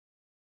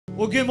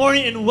Well, good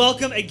morning and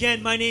welcome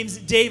again. My name's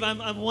Dave.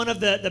 I'm one of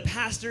the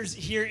pastors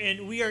here,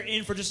 and we are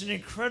in for just an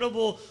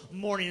incredible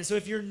morning. And so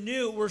if you're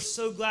new, we're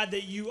so glad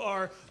that you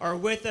are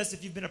with us.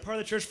 If you've been a part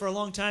of the church for a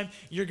long time,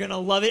 you're going to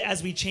love it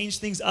as we change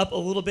things up a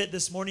little bit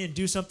this morning and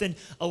do something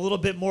a little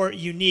bit more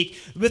unique.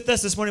 With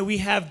us this morning, we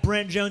have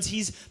Brent Jones.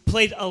 He's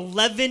played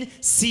 11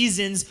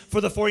 seasons for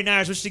the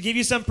 49ers, which, to give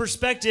you some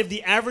perspective,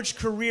 the average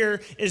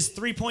career is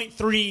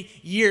 3.3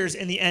 years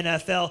in the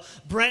NFL.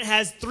 Brent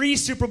has 3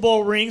 Super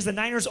Bowl rings. The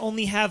Niners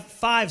only have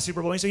 5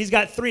 Super Bowl rings, so he's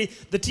got 3.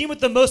 The team with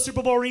the most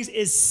Super Bowl rings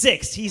is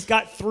 6. He's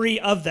got 3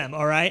 of them,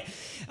 all right?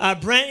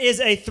 Brent is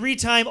a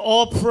 3-time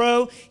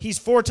All-Pro. He's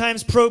 4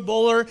 times Pro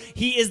Bowler.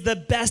 He is the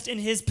best in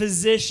his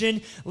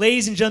position.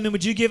 Ladies and gentlemen,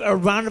 would you give a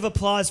round of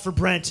applause for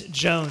Brent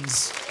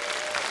Jones?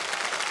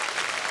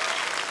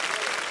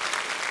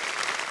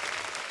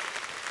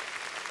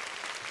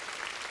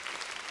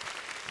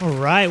 All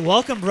right,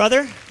 welcome,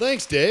 brother.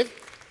 Thanks, Dave.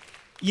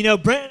 You know,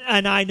 Brent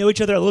and I know each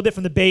other a little bit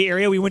from the Bay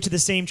Area. We went to the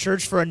same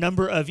church for a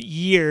number of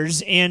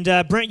years. And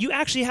Brent, you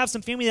actually have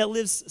some family that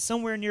lives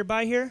somewhere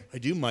nearby here? I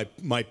do.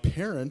 My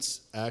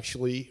parents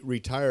actually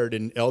retired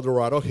in El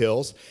Dorado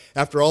Hills.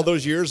 After all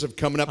those years of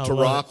coming up to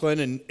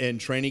Rockland and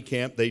training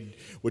camp, they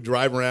would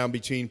drive around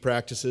between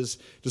practices,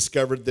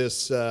 discovered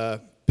this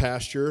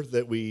pasture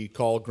that we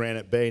call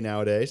Granite Bay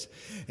nowadays,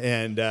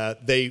 and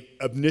they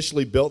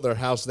initially built their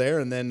house there,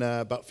 and then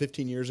about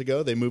 15 years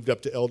ago they moved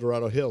up to El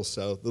Dorado Hills.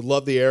 So they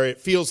love the area. It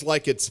feels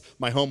like it's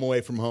my home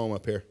away from home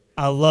up here.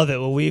 I love it.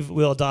 Well,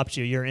 we'll adopt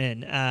you. You're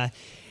in.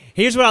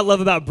 Here's what I love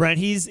about Brent.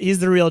 He's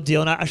the real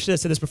deal, and I should have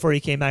said this before he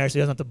came out here so he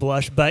doesn't have to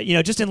blush. But you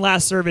know, just in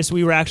last service,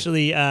 we were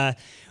actually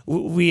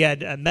we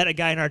had met a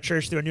guy in our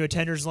church through a new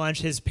attenders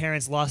lunch. His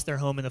parents lost their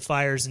home in the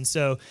fires, and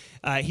so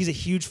he's a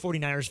huge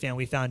 49ers fan,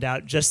 we found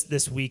out just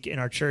this week in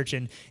our church,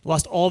 and he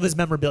lost all of his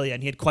memorabilia,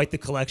 and he had quite the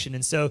collection.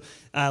 And so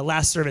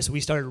last service,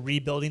 we started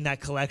rebuilding that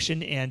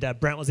collection, and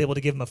Brent was able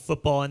to give him a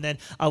football. And then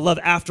I love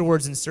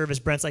afterwards in service,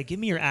 Brent's like, give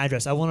me your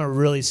address. I want to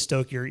really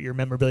stoke your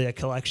memorabilia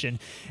collection.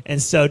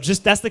 And so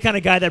just that's the kind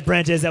of guy that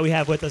Brent is that we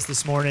have with us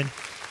this morning.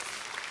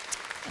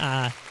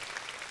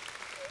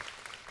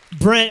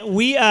 Brent,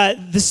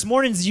 this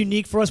morning's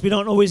unique for us. We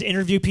don't always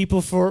interview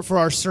people for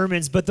our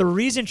sermons, but the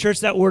reason, church,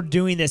 that we're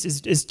doing this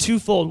is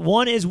twofold.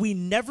 One is we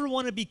never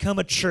want to become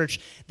a church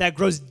that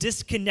grows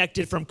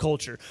disconnected from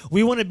culture.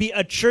 We want to be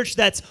a church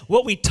that's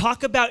what we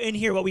talk about in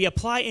here, what we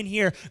apply in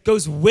here,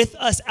 goes with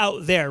us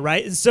out there,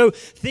 right? And so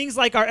things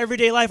like our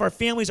everyday life, our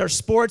families, our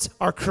sports,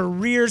 our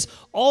careers,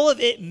 all of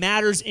it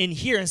matters in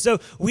here. And so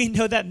we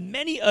know that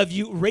many of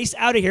you race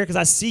out of here, because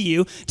I see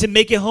you, to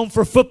make it home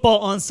for football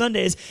on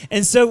Sundays.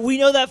 And so we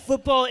know that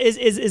football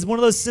is one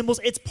of those symbols.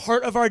 It's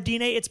part of our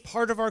DNA. It's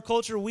part of our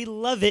culture. We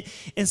love it.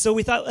 And so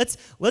we thought,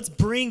 let's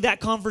bring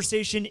that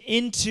conversation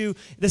into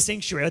the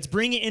sanctuary. Let's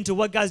bring it into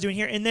what God's doing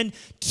here. And then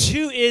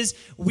 2 is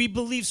we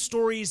believe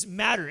stories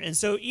matter. And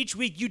so each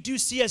week you do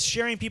see us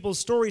sharing people's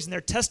stories and their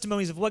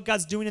testimonies of what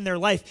God's doing in their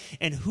life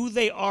and who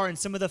they are and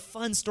some of the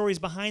fun stories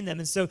behind them.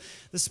 And so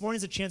this morning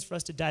is a chance for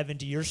us to dive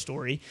into your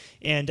story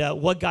and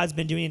what God's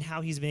been doing and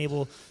how he's been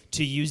able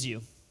to use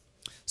you.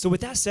 So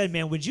with that said,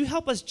 man, would you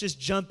help us just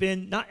jump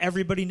in? Not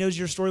everybody knows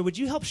your story. Would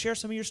you help share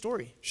some of your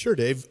story? Sure,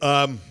 Dave.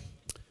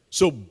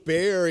 So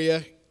Bay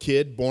Area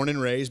kid, born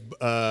and raised,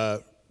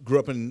 grew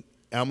up in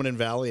Almaden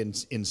Valley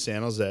in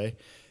San Jose.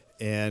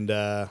 And,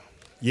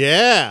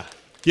 yeah,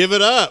 give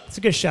it up. It's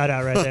a good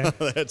shout-out right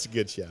there. That's a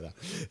good shout-out.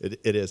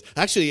 It is.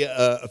 Actually,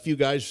 a few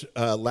guys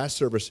last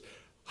service,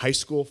 high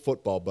school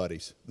football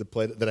buddies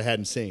that I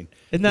hadn't seen.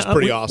 It's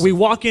pretty awesome. We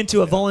walk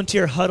into a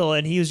volunteer huddle,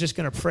 and he was just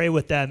going to pray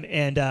with them,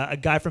 and a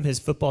guy from his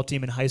football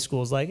team in high school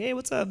was like, hey,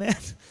 what's up, man?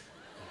 Isn't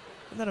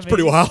that amazing? It's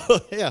pretty wild.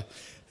 Yeah.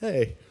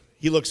 Hey,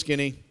 he looks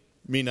skinny.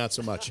 Me, not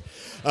so much.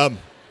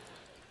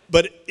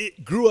 But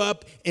it grew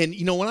up, and,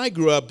 you know, when I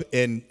grew up,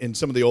 and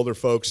some of the older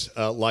folks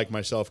like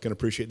myself can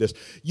appreciate this,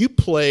 you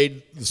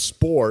played the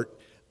sport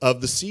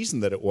of the season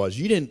that it was.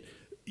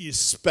 You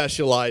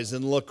specialize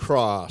in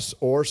lacrosse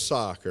or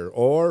soccer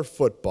or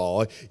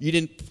football. You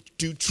didn't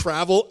do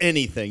travel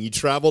anything. You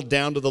traveled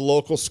down to the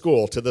local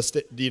school, to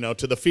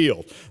the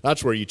field.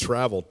 That's where you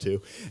traveled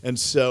to. And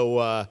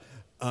so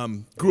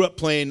grew up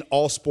playing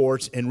all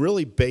sports, and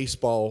really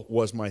baseball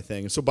was my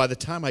thing. And so by the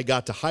time I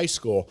got to high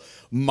school,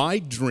 my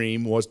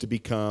dream was to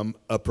become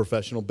a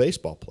professional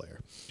baseball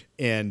player.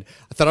 And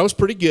I thought I was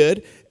pretty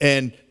good,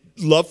 and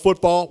loved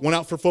football, went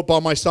out for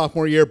football my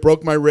sophomore year,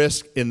 broke my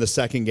wrist in the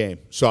second game,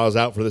 so I was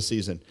out for the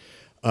season.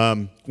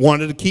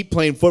 Wanted to keep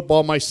playing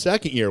football my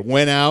second year,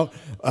 went out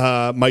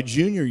my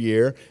junior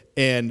year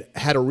and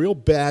had a real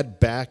bad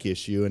back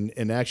issue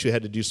and actually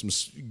had to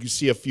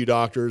see a few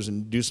doctors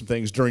and do some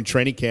things during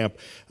training camp.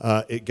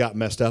 It got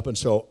messed up, and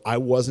so I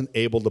wasn't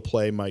able to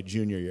play my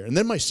junior year. And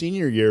then my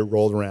senior year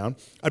rolled around.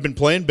 I've been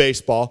playing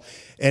baseball,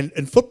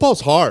 and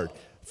football's hard.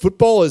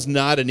 Football is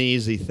not an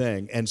easy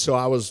thing, and so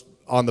I was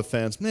on the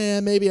fence.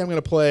 Maybe I'm going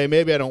to play,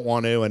 maybe I don't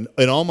want to, and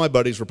all my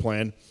buddies were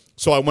playing,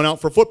 so I went out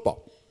for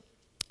football.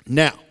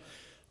 Now,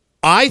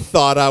 I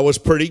thought I was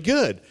pretty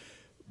good,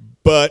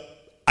 but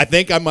I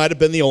think I might have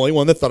been the only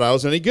one that thought I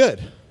was any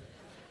good.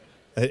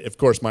 Of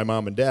course, my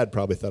mom and dad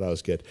probably thought I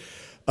was good.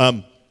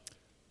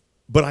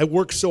 But I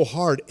worked so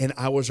hard, and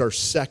I was our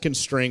second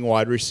string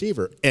wide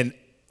receiver. And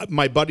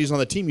my buddies on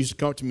the team used to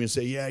come up to me and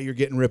say, yeah, you're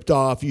getting ripped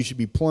off. You should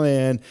be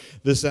playing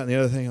this, that, and the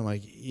other thing. I'm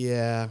like,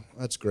 yeah,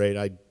 that's great.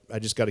 I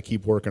just got to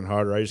keep working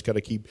harder. I just got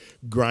to keep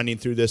grinding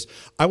through this.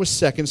 I was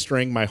second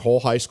string my whole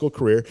high school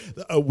career.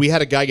 We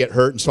had a guy get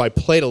hurt, and so I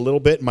played a little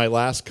bit in my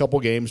last couple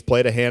games,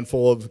 played a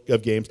handful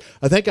of games.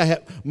 I think I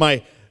had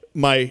my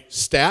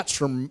stats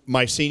from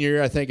my senior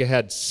year, I think I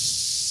had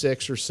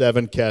 6 or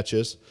 7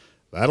 catches.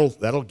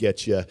 That'll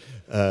get you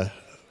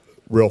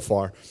real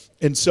far.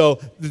 And so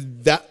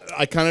that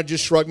I kind of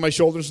just shrugged my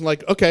shoulders and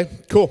like, okay,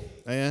 cool.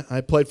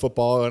 I played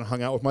football and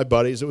hung out with my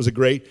buddies. It was a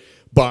great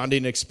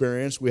bonding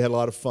experience. We had a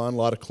lot of fun, a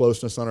lot of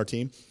closeness on our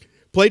team.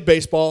 Played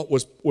baseball,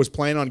 was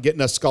planning on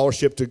getting a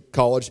scholarship to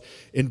college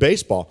in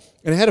baseball.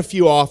 And I had a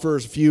few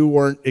offers. A few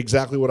weren't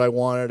exactly what I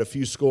wanted. A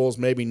few schools,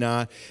 maybe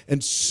not.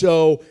 And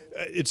so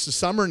it's the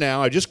summer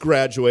now. I just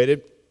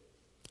graduated.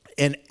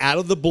 And out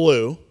of the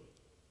blue,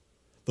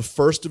 the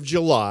 1st of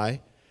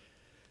July,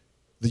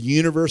 the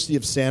University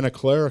of Santa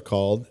Clara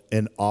called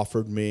and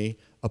offered me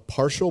a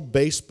partial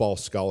baseball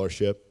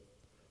scholarship,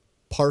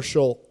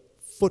 partial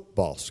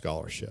football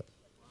scholarship.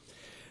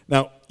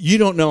 Now, you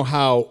don't know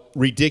how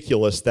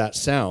ridiculous that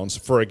sounds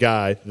for a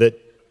guy that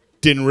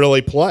didn't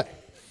really play.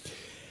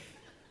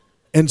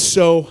 And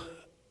so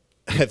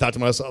I thought to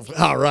myself,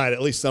 all right,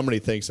 at least somebody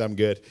thinks I'm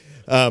good.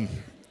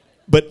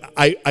 But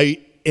I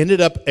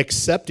ended up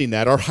accepting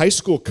that. Our high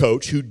school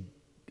coach,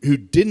 who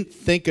didn't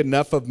think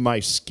enough of my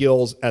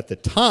skills at the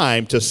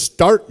time to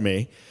start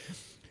me,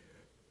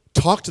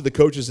 talked to the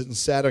coaches in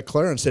Santa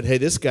Clara and said, hey,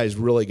 this guy's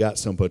really got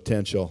some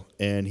potential,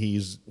 and he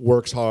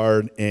works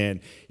hard, and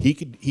he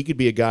could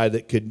be a guy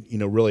that could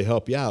really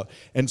help you out.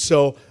 And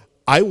so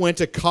I went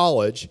to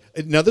college.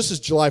 Now, this is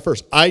July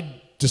 1st.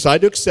 I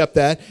decided to accept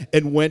that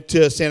and went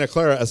to Santa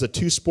Clara as a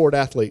 2-sport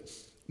athlete.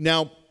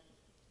 Now,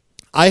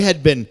 I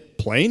had been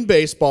playing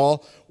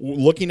baseball,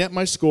 looking at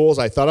my schools.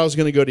 I thought I was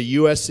going to go to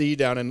USC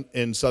down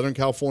in Southern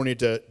California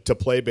to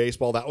play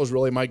baseball. That was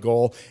really my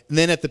goal. And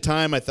then at the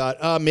time, I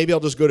thought, maybe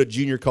I'll just go to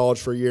junior college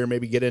for a year,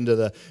 maybe get into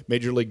the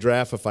major league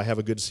draft if I have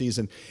a good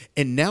season.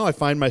 And now I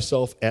find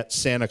myself at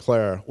Santa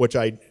Clara, which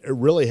I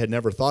really had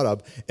never thought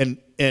of.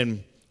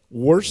 And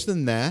worse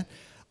than that,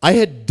 I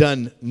had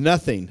done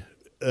nothing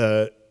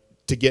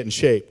to get in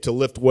shape, to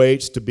lift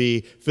weights, to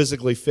be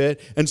physically fit.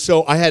 And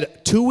so I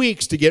had 2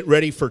 weeks to get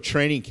ready for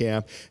training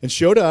camp and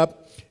showed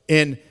up,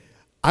 and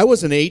I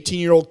was an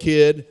 18-year-old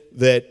kid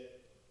that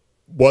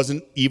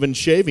wasn't even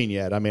shaving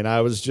yet. I mean, I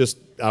was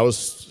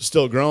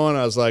still growing.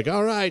 I was like,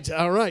 all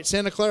right,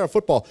 Santa Clara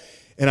football.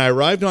 And I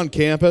arrived on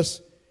campus,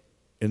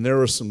 and there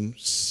were some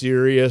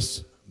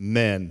serious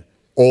men,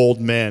 old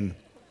men,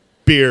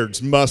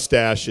 beards,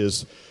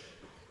 mustaches,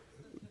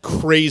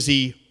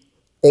 crazy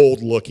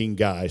old-looking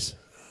guys.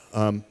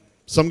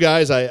 Some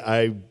guys,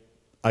 I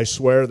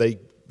swear,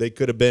 they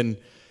could have been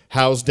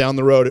housed down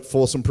the road at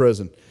Folsom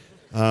Prison.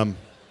 And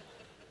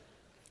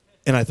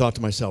I thought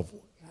to myself,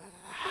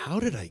 how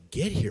did I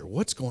get here?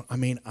 What's going on? I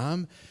mean,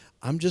 I'm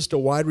just a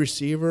wide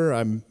receiver.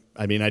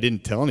 I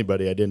didn't tell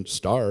anybody I didn't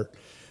start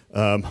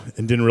and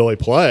didn't really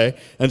play.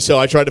 And so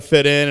I tried to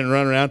fit in and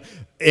run around.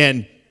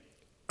 And,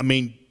 I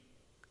mean,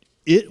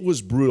 it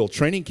was brutal.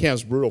 Training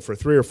camp's brutal for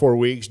 3 or 4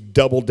 weeks,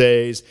 double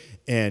days,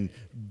 and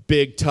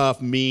big,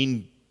 tough,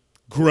 mean,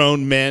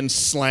 grown men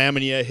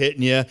slamming you,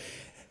 hitting you.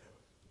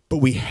 But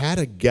we had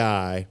a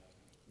guy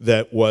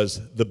that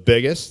was the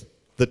biggest,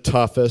 the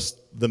toughest,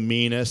 the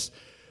meanest,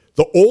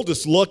 the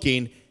oldest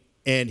looking,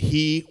 and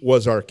he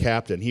was our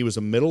captain. He was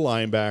a middle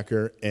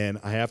linebacker, and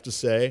I have to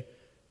say,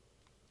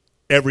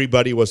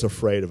 everybody was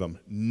afraid of him.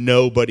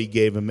 Nobody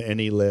gave him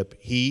any lip.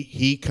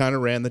 He kind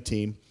of ran the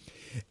team,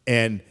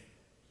 and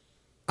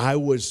I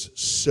was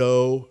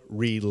so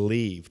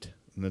relieved,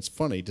 and it's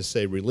funny to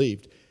say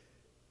relieved,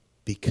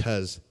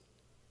 because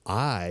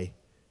I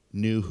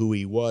knew who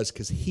he was,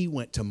 because he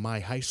went to my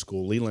high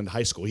school, Leland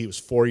High School. He was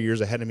 4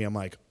 years ahead of me. I'm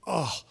like,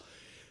 oh,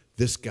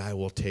 this guy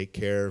will take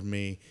care of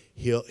me.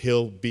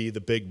 He'll be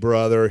the big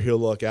brother. He'll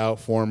look out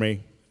for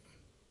me.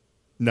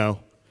 No.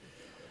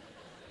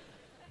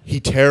 He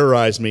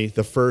terrorized me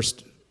the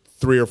first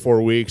 3 or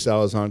 4 weeks I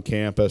was on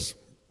campus.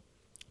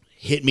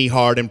 Hit me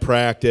hard in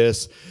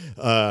practice.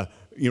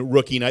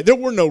 Rookie night. There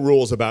were no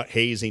rules about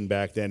hazing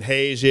back then.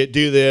 Haze it,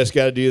 do this,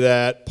 got to do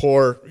that.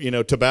 Pour,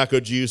 tobacco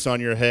juice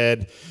on your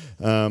head.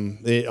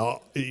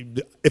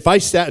 If I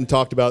sat and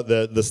talked about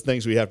the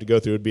things we have to go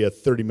through, it would be a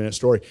 30-minute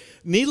story.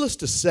 Needless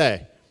to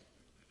say,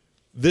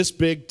 this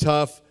big,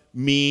 tough,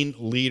 mean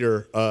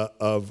leader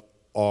of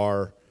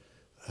our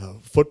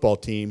football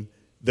team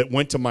that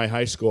went to my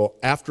high school,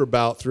 after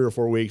about 3 or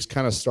 4 weeks,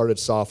 kind of started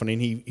softening.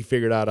 He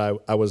figured out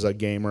I was a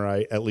gamer.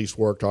 I at least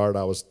worked hard.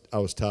 I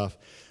was tough.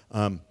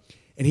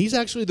 And he's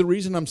actually the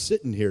reason I'm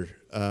sitting here.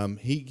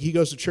 He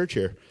goes to church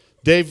here.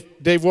 Dave,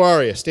 where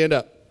are you? Stand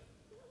up.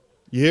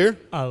 You here?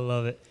 I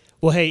love it.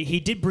 Well, hey,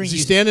 he did bring you. Is he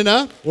standing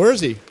up? Where is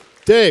he?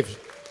 Dave.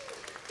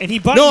 And he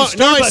bought you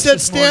Starbucks I said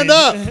this stand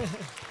morning. up.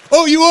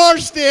 Oh, you are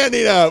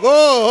standing up.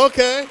 Oh,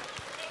 okay.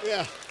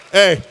 Yeah.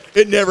 Hey,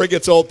 it never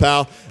gets old,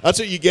 pal. That's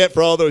what you get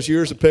for all those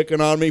years of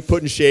picking on me,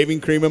 putting shaving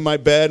cream in my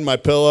bed, my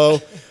pillow.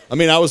 I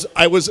mean, I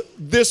was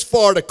this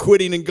far to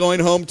quitting and going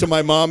home to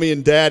my mommy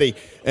and daddy,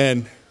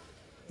 and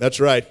that's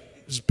right.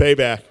 This is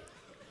payback.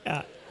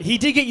 He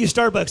did get you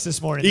Starbucks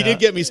this morning. He did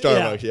get me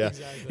Starbucks. Yeah.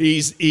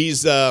 Exactly.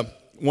 He's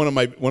one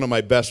of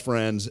my best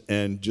friends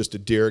and just a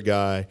dear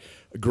guy,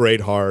 a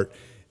great heart.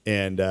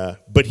 And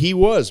but he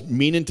was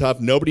mean and tough.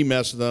 Nobody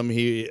messed with him.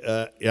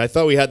 I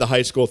thought we had the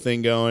high school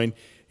thing going.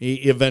 He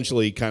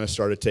eventually kind of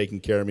started taking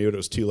care of me, but it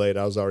was too late.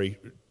 I was already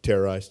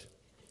terrorized.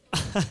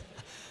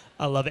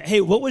 I love it.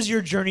 Hey, what was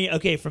your journey,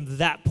 from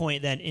that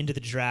point then into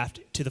the draft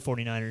to the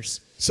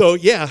 49ers? So,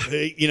 yeah,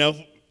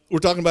 we're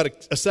talking about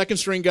a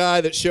second-string guy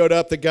that showed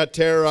up that got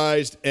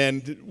terrorized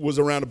and was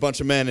around a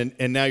bunch of men,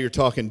 and now you're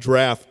talking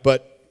draft.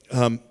 But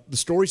the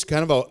story's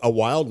kind of a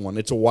wild one.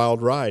 It's a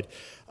wild ride.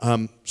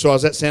 So I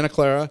was at Santa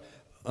Clara.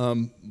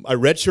 I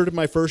redshirted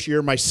my first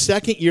year. My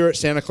second year at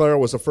Santa Clara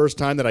was the first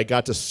time that I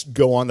got to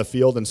go on the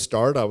field and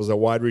start. I was a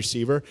wide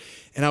receiver,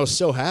 and I was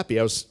so happy.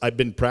 I'd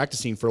been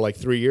practicing for like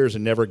 3 years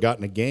and never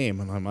gotten a game,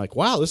 and I'm like,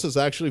 wow, this is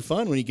actually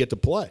fun when you get to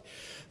play.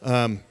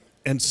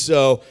 And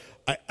so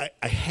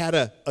I had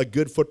a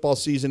good football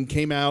season.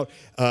 Came out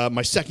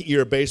my second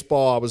year of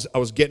baseball. I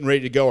was getting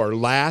ready to go. Our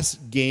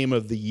last game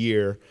of the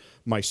year,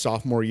 my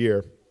sophomore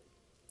year,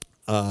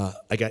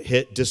 I got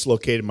hit,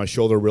 dislocated my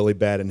shoulder really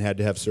bad, and had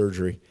to have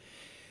surgery.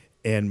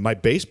 And my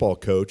baseball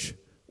coach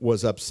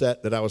was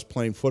upset that I was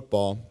playing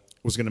football,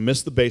 was going to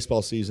miss the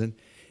baseball season,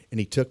 and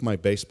he took my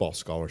baseball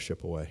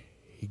scholarship away.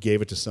 He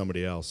gave it to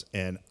somebody else,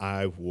 and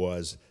I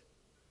was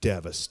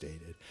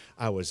devastated.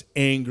 I was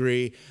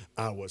angry.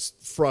 I was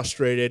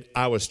frustrated.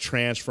 I was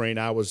transferring.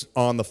 I was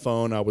on the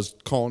phone. I was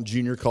calling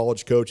junior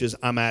college coaches.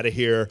 I'm out of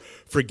here.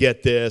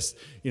 Forget this.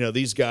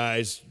 These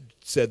guys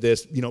said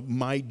this.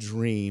 My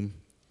dream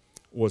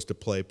was to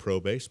play pro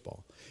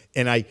baseball.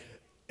 And I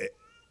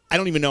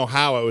don't even know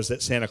how I was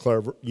at Santa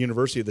Clara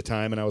University at the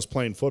time, and I was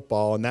playing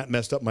football, and that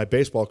messed up my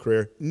baseball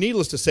career.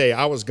 Needless to say,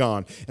 I was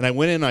gone. And I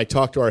went in and I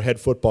talked to our head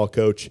football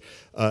coach,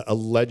 a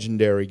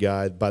legendary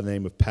guy by the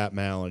name of Pat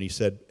Mallon. He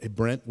said, hey,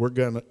 Brent, we're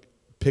going to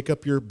pick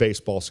up your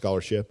baseball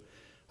scholarship.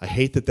 I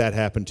hate that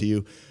happened to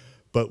you,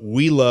 but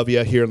we love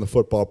you here in the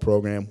football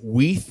program.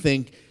 We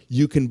think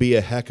you can be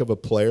a heck of a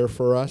player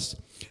for us.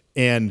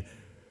 And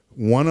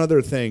one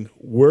other thing,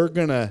 we're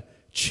going to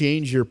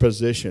change your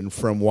position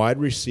from wide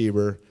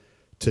receiver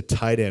to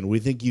tight end. We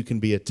think you can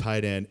be a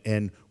tight end,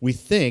 and we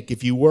think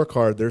if you work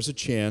hard, there's a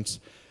chance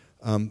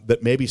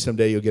that maybe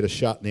someday you'll get a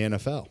shot in the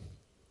NFL.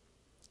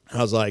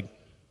 I was like,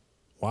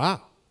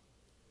 wow,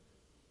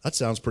 that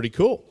sounds pretty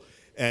cool.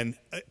 And,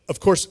 of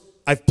course,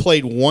 I've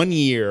played 1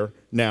 year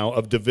now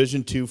of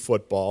Division II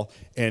football,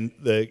 and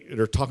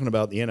they're talking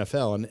about the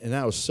NFL, and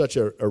that was such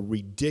a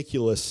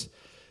ridiculous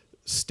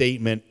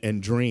statement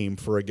and dream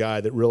for a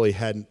guy that really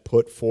hadn't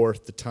put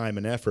forth the time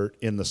and effort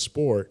in the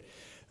sport.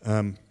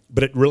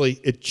 But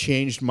it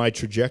changed my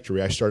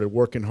trajectory. I started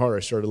working hard.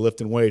 I started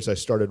lifting weights. I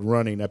started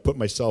running. I put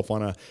myself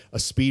on a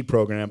speed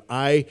program.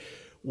 I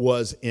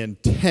was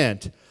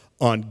intent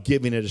on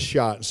giving it a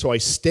shot. So I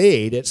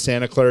stayed at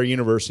Santa Clara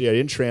University. I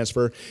didn't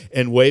transfer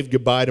and waved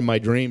goodbye to my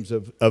dreams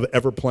of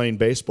ever playing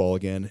baseball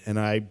again. And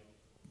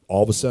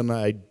all of a sudden,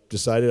 I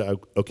decided,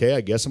 okay,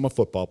 I guess I'm a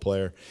football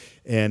player.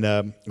 And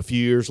a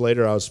few years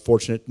later, I was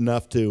fortunate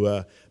enough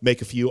to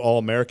make a few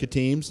All-America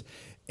teams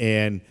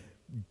and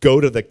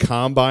go to the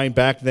combine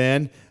back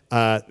then.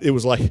 It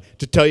was like,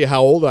 to tell you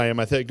how old I am,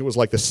 I think it was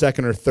like the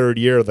second or third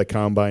year of the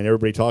combine.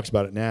 Everybody talks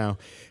about it now,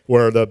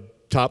 where the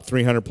top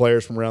 300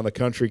 players from around the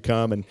country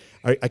come. And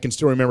I can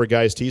still remember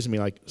guys teasing me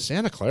like,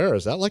 Santa Clara,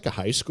 is that like a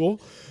high school?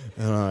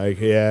 And I'm like,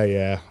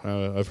 yeah,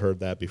 I've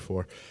heard that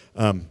before.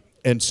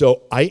 And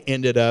so I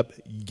ended up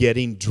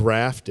getting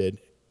drafted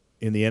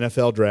in the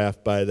NFL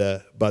draft by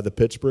the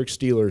Pittsburgh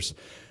Steelers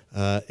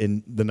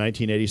in the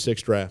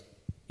 1986 draft.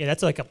 Yeah,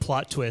 that's like a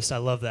plot twist. I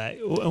love that.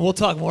 And we'll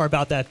talk more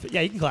about that. But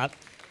yeah, you can clap.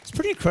 It's a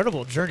pretty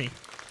incredible journey.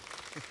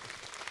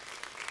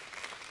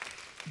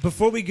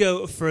 Before we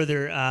go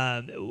further,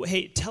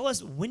 hey, tell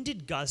us, when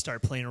did God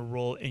start playing a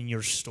role in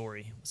your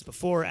story? Was it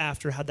before or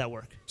after? How'd that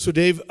work? So,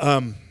 Dave,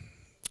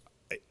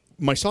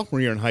 my sophomore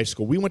year in high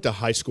school, we went to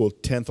high school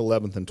 10th,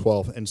 11th, and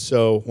 12th. And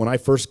so when I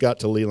first got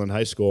to Leland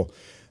High School,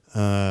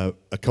 a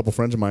couple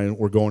friends of mine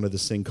were going to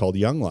this thing called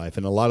Young Life,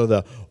 and a lot of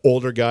the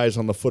older guys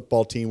on the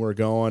football team were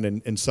going,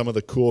 and some of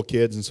the cool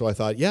kids. And so I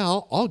thought, yeah,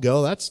 I'll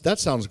go. That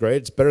sounds great.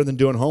 It's better than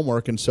doing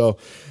homework. And so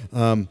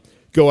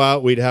go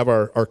out. We'd have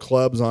our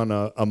clubs on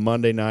a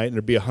Monday night, and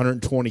there'd be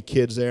 120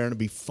 kids there, and it'd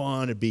be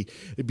fun. It'd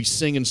be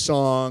singing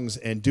songs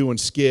and doing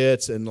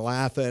skits and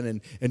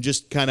laughing and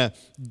just kind of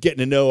getting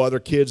to know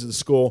other kids at the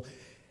school.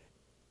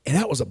 And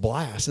that was a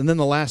blast. And then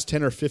the last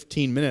 10 or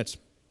 15 minutes,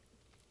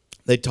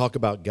 they'd talk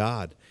about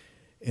God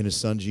and his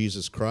son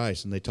Jesus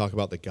Christ, and they talk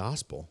about the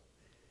gospel.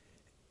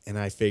 And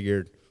I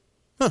figured,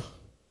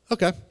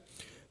 okay,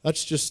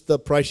 that's just the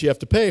price you have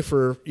to pay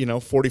for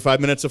 45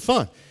 minutes of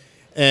fun.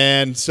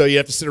 And so you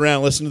have to sit around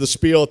and listen to the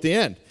spiel at the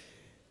end.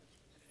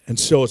 And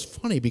so it's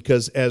funny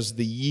because as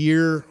the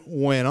year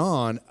went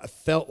on, I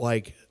felt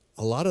like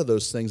a lot of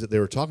those things that they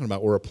were talking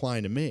about were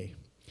applying to me.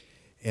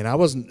 And I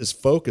wasn't as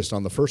focused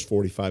on the first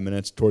 45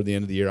 minutes toward the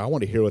end of the year. I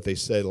wanted to hear what they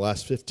say the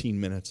last 15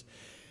 minutes.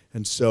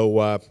 And so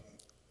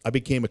I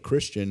became a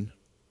Christian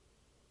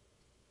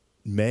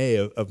May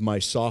of my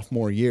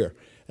sophomore year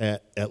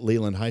at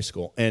Leland High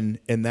School. And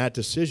that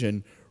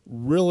decision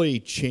really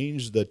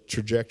changed the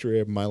trajectory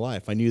of my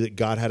life. I knew that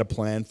God had a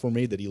plan for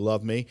me, that he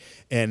loved me.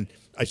 And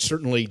I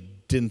certainly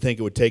didn't think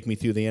it would take me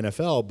through the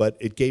NFL, but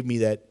it gave me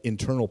that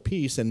internal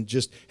peace and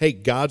just, hey,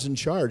 God's in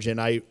charge. And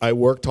I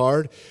worked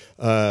hard,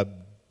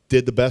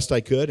 did the best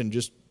I could, and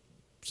just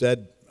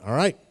said, all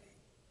right,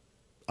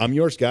 I'm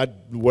yours, God.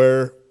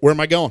 Where am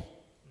I going?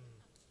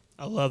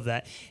 I love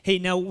that. Hey,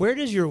 now, where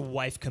does your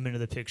wife come into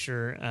the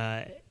picture,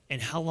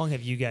 and how long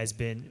have you guys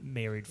been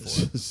married for?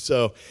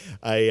 So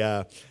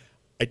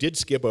I did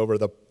skip over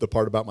the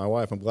part about my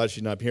wife. I'm glad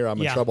she's not here.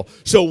 I'm in trouble.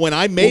 So when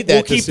I made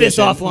that decision, keep this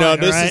offline. No,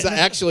 this right? is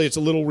actually, it's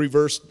a little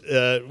reversed.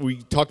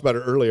 We talked about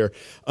it earlier.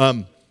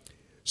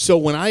 So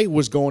when I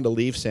was going to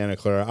leave Santa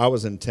Clara, I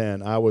was in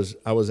 10. I was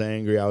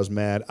angry. I was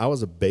mad. I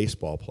was a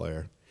baseball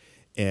player,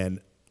 and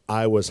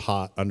I was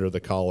hot under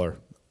the collar.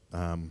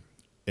 And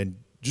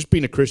just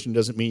being a Christian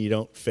doesn't mean you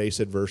don't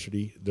face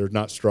adversity. There's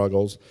not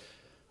struggles.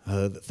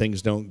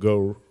 Things don't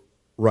go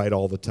right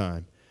all the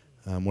time.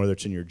 Whether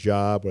it's in your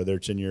job, whether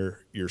it's in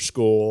your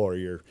school or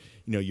your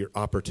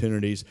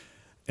opportunities.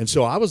 And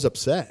so I was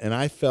upset, and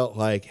I felt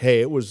like, hey,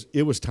 it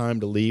was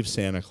time to leave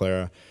Santa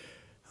Clara.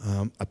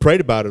 I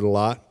prayed about it a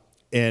lot,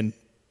 and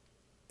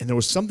there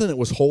was something that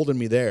was holding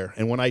me there.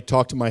 And when I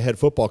talked to my head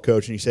football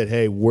coach, and he said,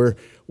 hey, we're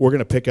going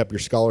to pick up your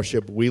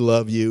scholarship. We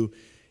love you.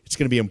 It's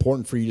going to be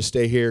important for you to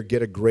stay here,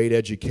 get a great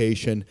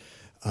education,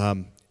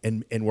 and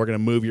we're going to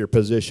move your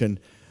position.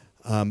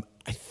 I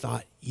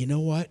thought, you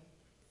know what?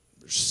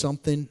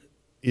 Something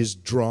is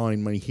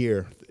drawing me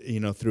here,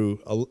 through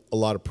a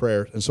lot of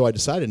prayer. And so I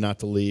decided not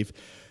to leave.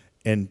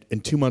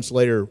 And 2 months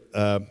later,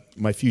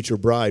 my future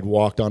bride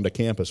walked onto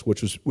campus,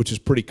 which is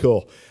pretty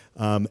cool.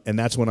 And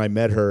that's when I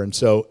met her. And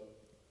so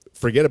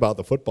forget about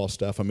the football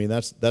stuff. I mean,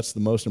 that's the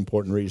most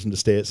important reason to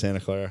stay at Santa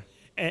Clara.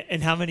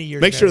 And how many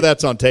years? Make sure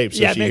that's on tape.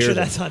 So yeah, make sure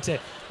that's on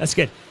tape. That's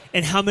good.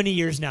 And how many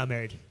years now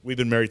married? We've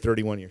been married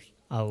 31 years.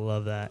 I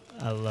love that.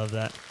 I love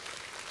that.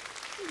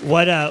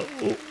 What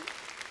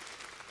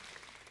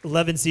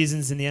 11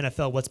 seasons in the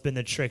NFL, what's been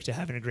the trick to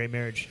having a great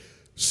marriage?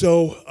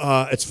 So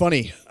it's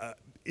funny.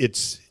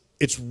 It's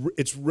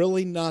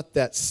really not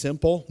that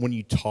simple when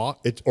you talk.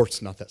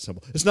 It's not that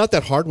simple. It's not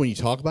that hard when you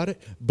talk about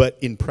it, but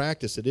in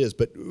practice it is.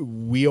 But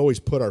we always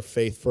put our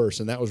faith first,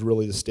 and that was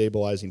really the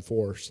stabilizing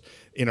force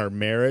in our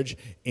marriage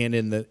and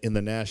in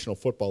the National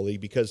Football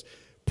League, because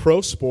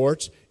pro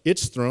sports,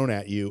 it's thrown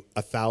at you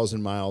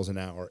 1,000 miles an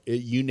hour.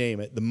 You name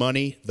it. The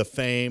money, the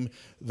fame,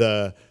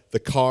 the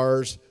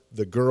cars,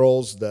 the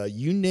girls,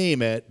 you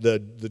name it, the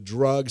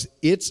drugs,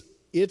 it's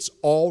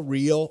all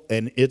real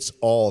and it's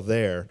all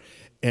there.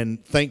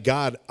 And thank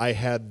God I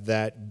had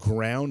that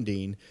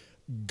grounding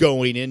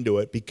going into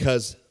it,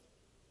 because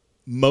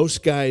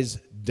most guys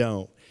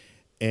don't.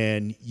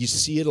 And you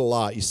see it a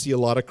lot. You see a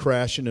lot of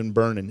crashing and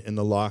burning in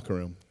the locker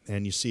room,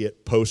 and you see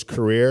it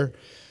post-career.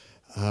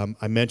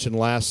 I mentioned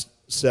last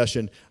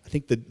session, I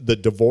think the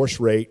divorce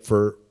rate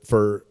for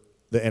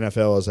the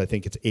NFL is, I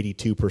think it's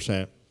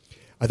 82%.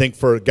 I think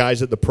for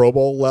guys at the Pro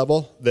Bowl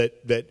level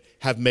that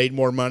have made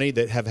more money,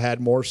 that have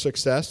had more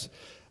success,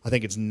 I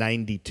think it's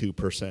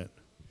 92%.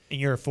 And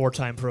you're a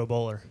 4-time Pro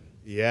Bowler.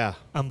 Yeah.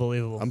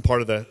 Unbelievable. I'm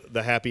part of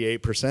the happy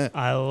 8%.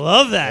 I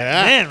love that.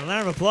 Yeah. Man,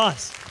 round of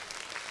applause.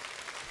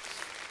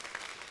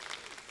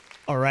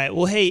 All right.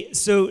 Well, hey,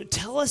 so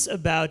tell us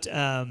about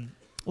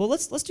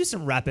let's do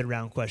some rapid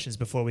round questions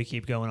before we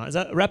keep going on. Is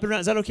that rapid round?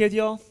 Is that okay with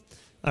you all?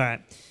 All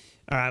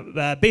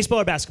right.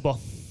 Baseball or basketball?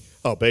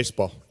 Oh,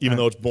 baseball, even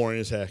though it's boring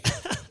as heck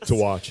to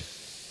watch.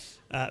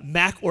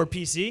 Mac or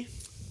PC?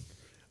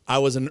 I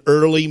was an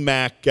early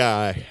Mac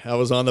guy. I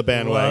was on the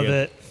bandwagon. Love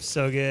it.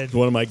 So good.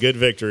 One of my good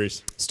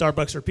victories.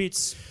 Starbucks or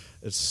Pete's?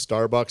 It's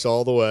Starbucks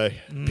all the way.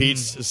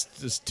 Pete's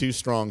is too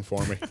strong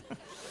for me.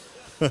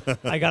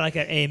 I got like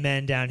an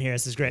amen down here.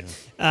 This is great.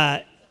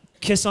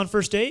 Kiss on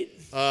first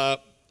date?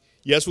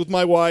 Yes with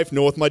my wife,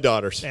 no with my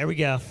daughters. There we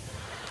go.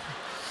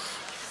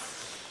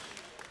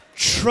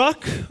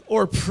 Truck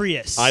or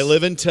Prius? I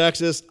live in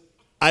Texas.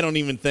 I don't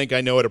even think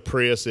I know what a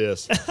Prius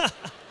is.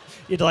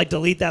 You had to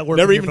delete that word.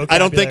 Never even. I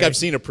don't think I've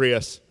seen a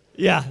Prius.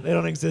 Yeah, they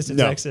don't exist in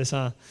Texas,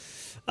 huh?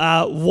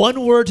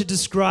 One word to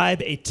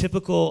describe a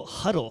typical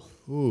huddle.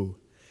 Ooh,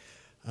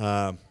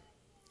 I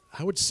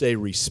would say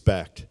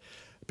respect,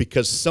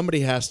 because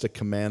somebody has to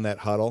command that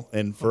huddle,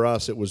 and for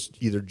us, it was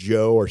either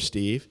Joe or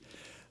Steve.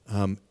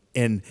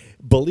 And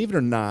believe it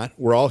or not,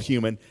 we're all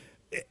human.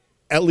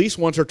 At least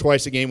once or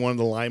twice a game, one of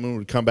the linemen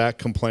would come back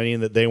complaining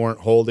that they weren't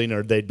holding,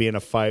 or they'd be in a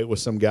fight with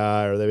some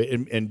guy, or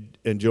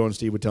and Joe and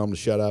Steve would tell them to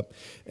shut up,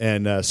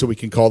 and so we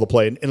can call the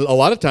play. And a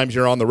lot of times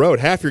you're on the road.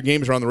 Half your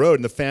games are on the road,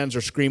 and the fans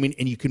are screaming,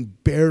 and you can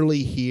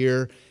barely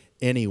hear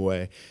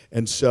anyway.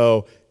 And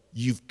so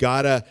you've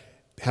got to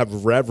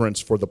have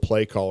reverence for the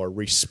play caller,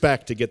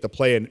 respect to get the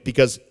play in.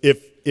 Because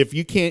if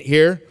you can't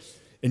hear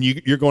and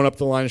you're going up to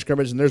the line of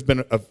scrimmage, and there's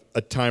been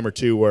a time or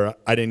two where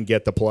I didn't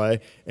get the play,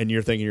 and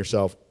you're thinking to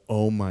yourself,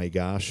 oh, my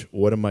gosh,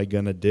 what am I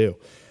going to do?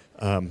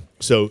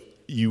 So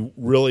you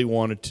really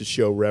wanted to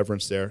show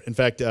reverence there. In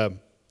fact,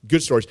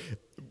 good stories.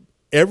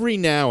 Every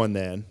now and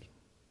then,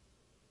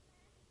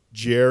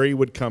 Jerry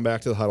would come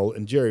back to the huddle,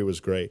 and Jerry was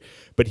great.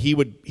 But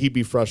he'd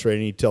be frustrated,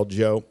 and he'd tell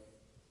Joe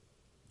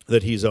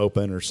that he's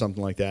open or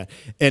something like that.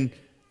 And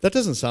that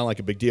doesn't sound like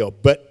a big deal.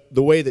 But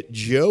the way that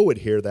Joe would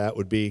hear that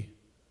would be,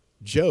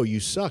 Joe,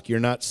 you suck. You're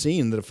not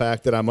seeing the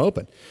fact that I'm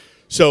open.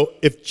 So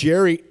if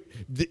Jerry,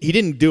 he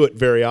didn't do it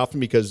very often,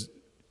 because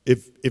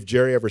if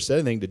Jerry ever said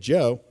anything to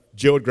Joe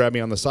would grab me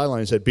on the sideline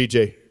and said,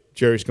 BJ,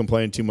 Jerry's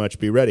complaining too much.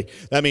 Be ready.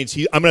 That means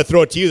I'm going to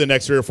throw it to you the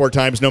next 3 or 4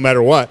 times, no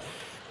matter what,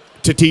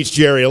 to teach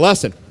Jerry a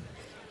lesson.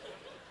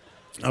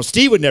 Now,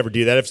 Steve would never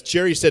do that. If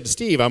Jerry said to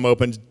Steve, I'm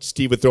open,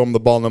 Steve would throw him the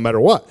ball no matter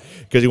what,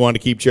 because he wanted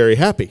to keep Jerry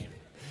happy.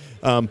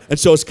 And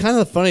so it's kind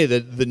of funny,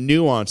 the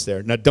nuance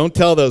there. Now, don't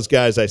tell those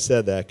guys I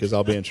said that, because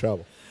I'll be in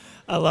trouble.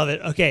 I love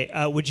it. Okay,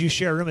 would you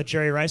share a room with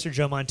Jerry Rice or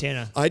Joe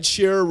Montana? I'd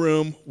share a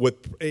room with,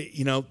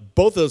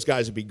 both those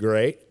guys would be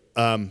great.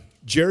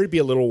 Jerry'd be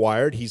a little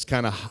wired. He's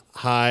kind of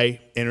high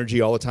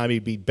energy all the time.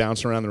 He'd be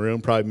bouncing around the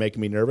room, probably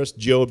making me nervous.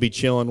 Joe would be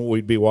chilling.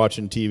 We'd be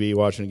watching TV,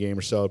 watching a game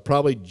or so.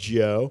 Probably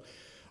Joe.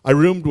 I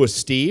roomed with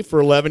Steve for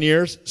 11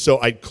 years, so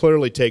I'd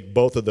clearly take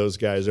both of those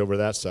guys over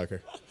that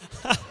sucker.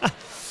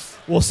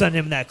 We'll send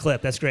him that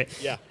clip. That's great.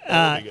 Yeah,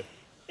 that would be good.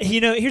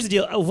 Here's the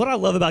deal. What I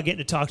love about getting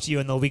to talk to you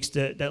in the weeks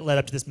that led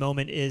up to this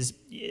moment is,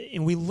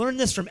 and we learn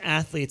this from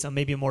athletes on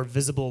maybe a more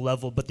visible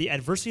level, but the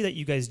adversity that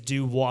you guys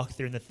do walk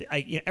through,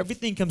 and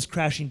everything comes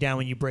crashing down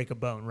when you break a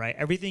bone, right?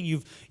 Everything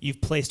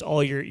you've placed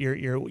all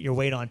your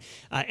weight on,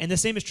 and the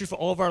same is true for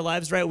all of our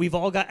lives, right? We've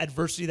all got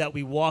adversity that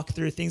we walk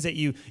through, things that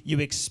you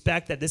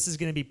expect that this is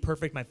going to be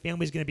perfect, my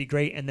family's going to be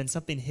great, and then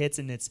something hits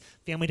and it's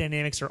family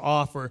dynamics are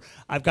off, or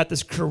I've got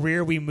this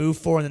career we move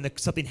for, and then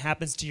something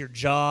happens to your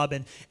job,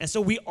 and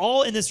so we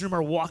all in this room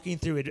are walking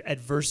through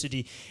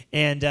adversity,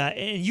 and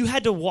you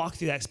had to walk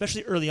through that,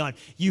 especially early on.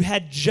 You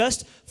had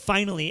just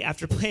finally,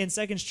 after playing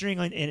second string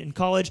in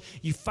college,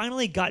 you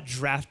finally got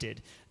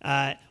drafted.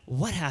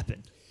 What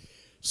happened?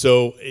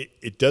 So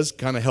it does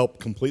kind of help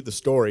complete the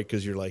story,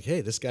 because you're like,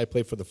 hey, this guy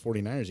played for the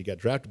 49ers. He got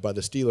drafted by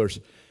the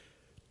Steelers.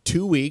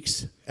 2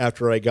 weeks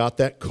after I got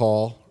that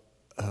call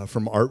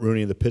from Art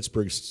Rooney of the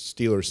Pittsburgh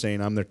Steelers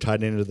saying I'm their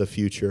tight end of the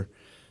future,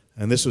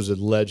 and this was a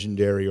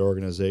legendary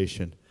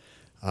organization.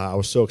 I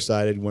was so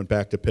excited, went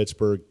back to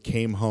Pittsburgh,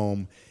 came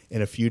home,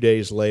 and a few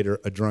days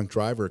later, a drunk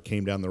driver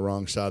came down the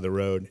wrong side of the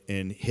road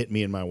and hit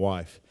me and my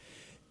wife.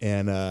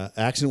 And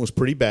accident was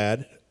pretty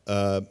bad.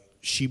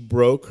 She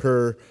broke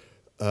her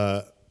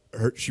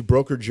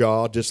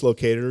jaw,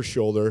 dislocated her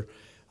shoulder.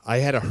 I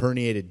had a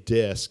herniated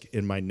disc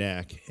in my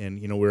neck, and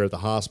we were at the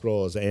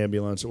hospital. It was an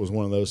ambulance. It was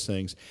one of those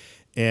things.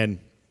 And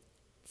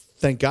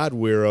thank God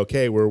we were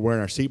okay. We were wearing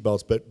our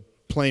seatbelts, but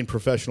playing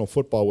professional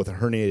football with a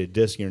herniated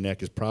disc in your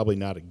neck is probably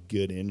not a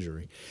good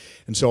injury.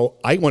 And so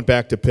I went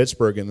back to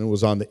Pittsburgh and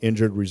was on the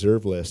injured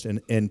reserve list.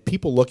 And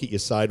people look at you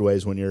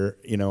sideways when you're,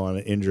 on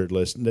an injured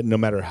list, no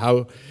matter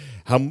how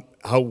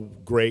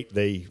great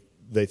they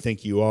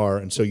think you are.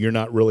 And so you're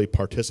not really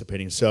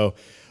participating. So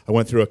I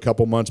went through a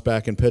couple months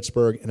back in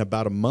Pittsburgh, and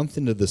about a month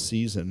into the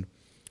season,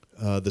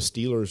 the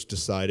Steelers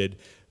decided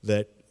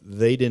that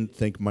they didn't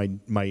think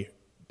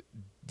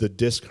the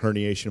disc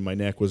herniation in my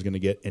neck was going to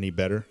get any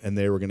better, and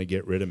they were going to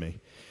get rid of me.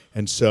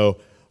 And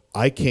so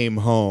I came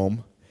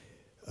home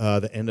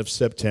the end of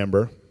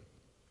September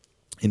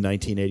in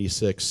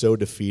 1986, so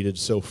defeated,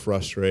 so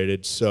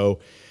frustrated, so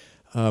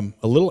a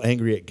little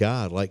angry at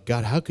God. Like,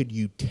 God, how could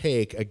you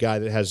take a guy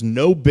that has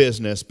no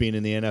business being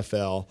in the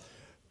NFL,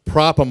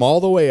 prop him all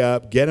the way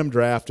up, get him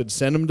drafted,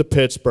 send him to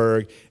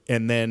Pittsburgh,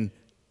 and then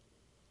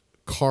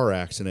car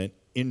accident,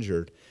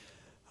 injured.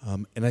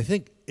 And I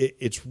think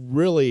it's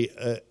really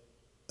a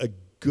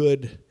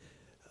good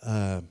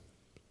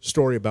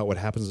story about what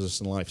happens to us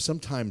in life.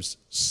 Sometimes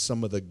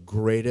some of the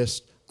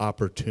greatest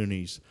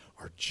opportunities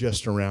are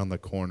just around the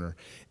corner,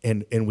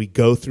 and we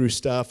go through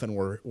stuff, and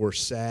we're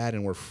sad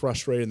and we're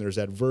frustrated, and there's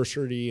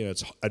adversity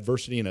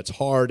and it's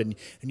hard, and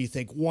you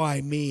think,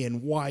 why me,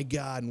 and why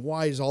God, and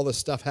why is all this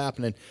stuff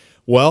happening?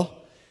 Well,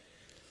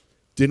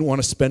 didn't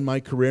want to spend my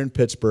career in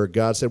Pittsburgh.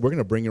 God said, we're going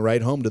to bring you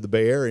right home to the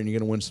Bay Area, and you're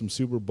going to win some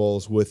Super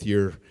Bowls with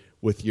your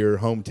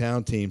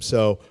hometown team.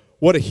 So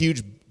what a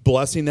huge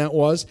blessing that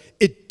was.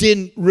 It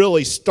didn't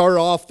really start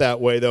off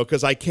that way, though,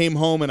 because I came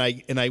home and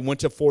I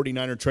went to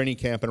 49er training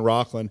camp in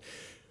Rockland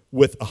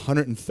with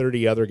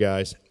 130 other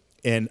guys,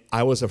 and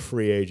I was a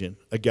free agent,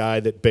 a guy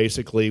that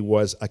basically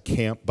was a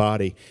camp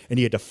body, and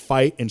you had to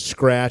fight and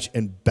scratch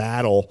and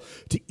battle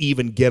to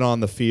even get on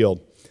the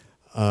field.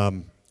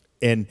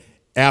 And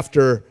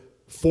after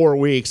 4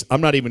 weeks, I'm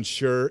not even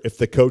sure if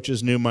the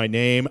coaches knew my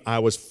name. I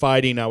was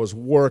fighting, I was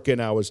working,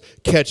 I was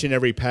catching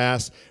every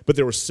pass, but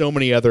there were so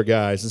many other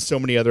guys and so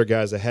many other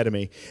guys ahead of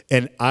me.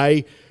 And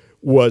I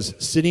was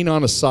sitting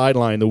on a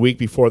sideline the week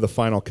before the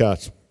final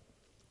cuts,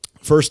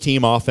 first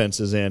team offense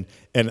is in,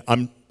 and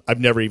I've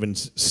never even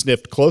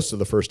sniffed close to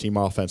the first team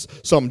offense.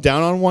 So I'm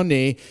down on one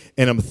knee,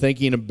 and I'm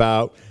thinking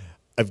about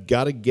I've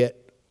got to get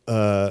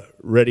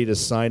ready to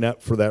sign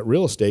up for that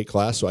real estate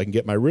class so I can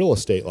get my real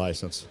estate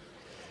license.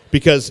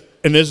 Because,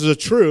 and this is the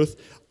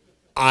truth,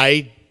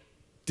 I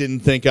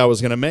didn't think I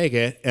was going to make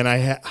it,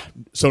 and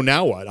so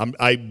now what?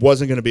 I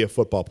wasn't going to be a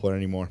football player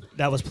anymore.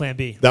 That was plan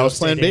B. That was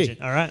plan B.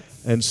 Agent. All right.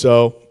 And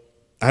so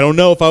I don't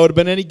know if I would have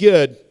been any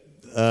good,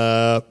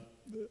 but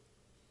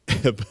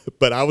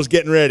I was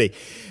getting ready.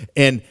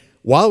 And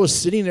while I was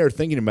sitting there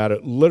thinking about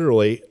it,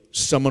 literally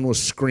someone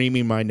was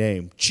screaming my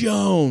name,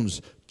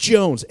 Jones,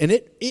 Jones. And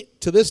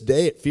it to this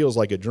day, it feels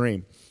like a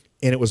dream.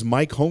 And it was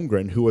Mike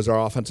Holmgren, who was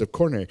our offensive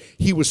coordinator.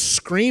 He was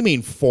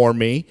screaming for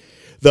me,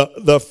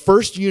 the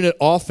first unit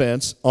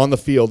offense on the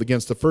field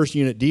against the first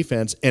unit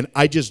defense, and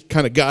I just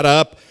kind of got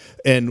up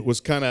and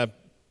was kind of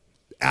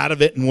out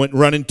of it and went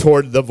running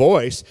toward the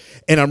voice.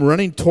 And I'm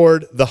running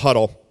toward the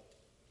huddle.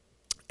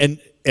 And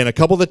a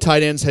couple of the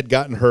tight ends had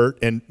gotten hurt,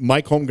 and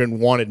Mike Holmgren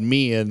wanted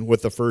me in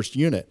with the first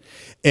unit.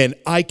 And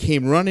I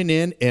came running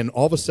in, and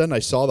all of a sudden I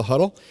saw the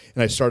huddle,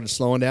 and I started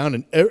slowing down,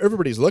 and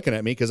everybody's looking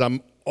at me because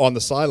I'm on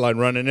the sideline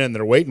running in.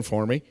 They're waiting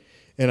for me.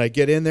 And I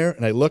get in there,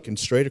 and I look, and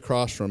straight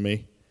across from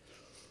me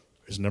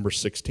is number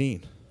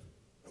 16.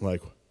 I'm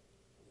like,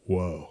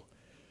 whoa,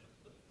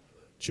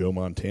 Joe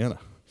Montana.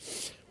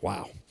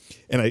 Wow.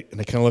 And I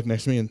kind of look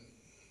next to me, and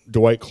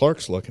Dwight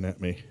Clark's looking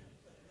at me.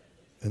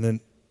 And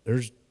then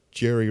there's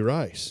Jerry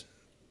Rice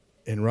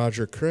and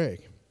Roger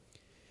Craig.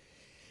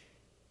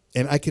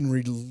 And I can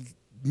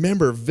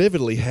remember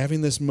vividly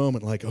having this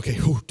moment like, okay,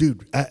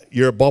 dude,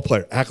 you're a ball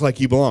player. Act like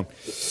you belong.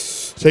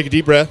 Take a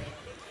deep breath.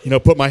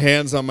 Put my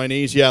hands on my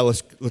knees. Yeah,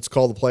 let's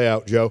call the play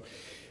out, Joe.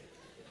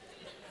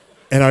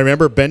 And I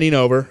remember bending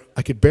over.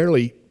 I could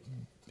barely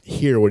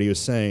hear what he was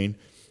saying.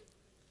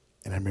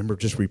 And I remember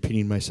just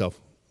repeating myself,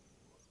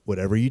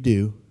 whatever you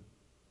do,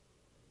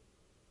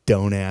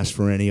 don't ask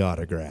for any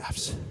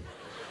autographs.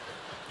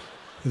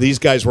 These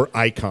guys were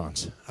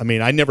icons. I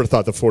mean, I never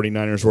thought the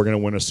 49ers were going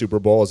to win a Super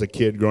Bowl as a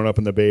kid growing up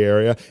in the Bay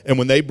Area. And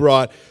when they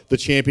brought the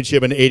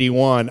championship in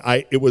 '81,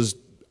 I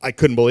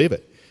couldn't believe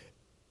it.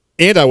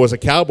 And I was a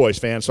Cowboys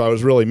fan, so I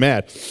was really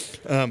mad.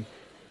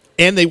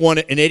 And they won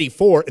it in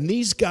 '84. And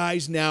these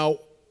guys now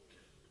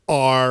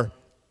are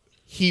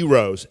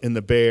heroes in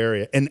the Bay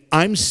Area. And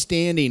I'm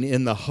standing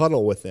in the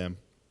huddle with them.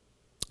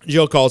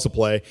 Joe calls the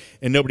play,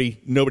 and nobody,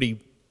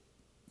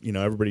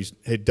 everybody's,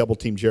 hey, double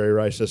team Jerry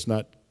Rice. That's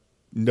not.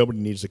 Nobody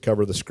needs to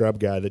cover the scrub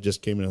guy that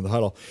just came into the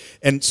huddle.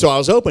 And so I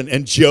was open,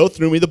 and Joe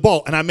threw me the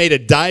ball, and I made a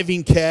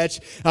diving catch.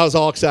 I was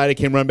all excited,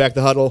 came running back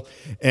the huddle,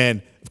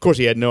 and, of course,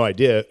 he had no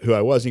idea who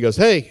I was. And he goes,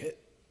 hey,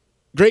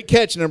 great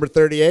catch, number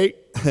 38.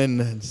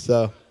 And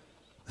so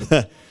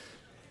and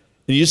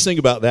you just think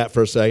about that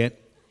for a second.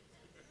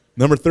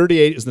 Number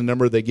 38 is the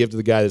number they give to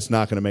the guy that's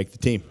not going to make the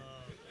team.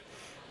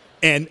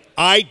 And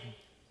I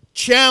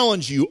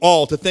challenge you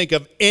all to think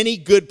of any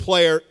good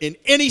player in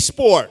any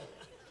sport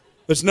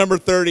that's number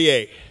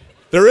 38.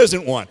 There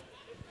isn't one.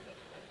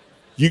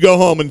 You go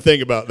home and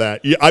think about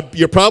that.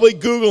 You're probably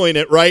Googling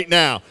it right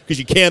now because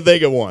you can't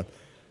think of one.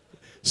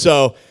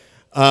 So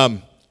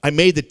I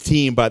made the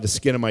team by the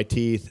skin of my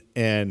teeth,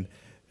 and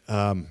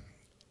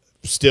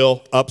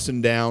still ups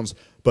and downs,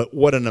 but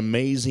what an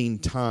amazing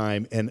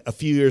time. And a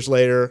few years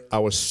later, I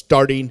was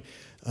starting,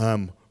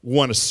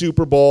 won a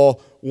Super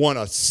Bowl, won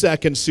a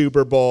second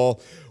Super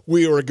Bowl.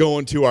 We were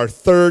going to our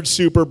third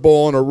Super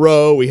Bowl in a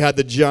row. We had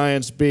the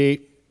Giants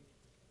beat.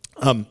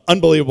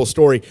 Unbelievable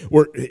story.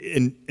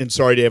 And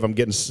sorry, Dave, I'm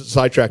getting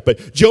sidetracked.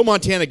 But Joe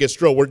Montana gets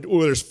drilled.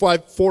 There's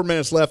 4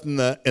 minutes left in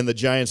the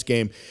Giants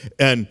game,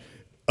 and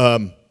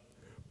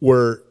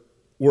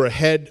we're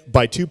ahead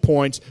by 2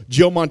 points.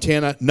 Joe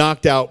Montana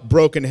knocked out,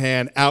 broken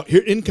hand, out.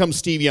 Here in comes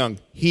Steve Young.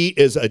 He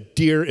is a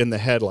deer in the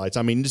headlights.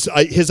 I mean,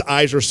 his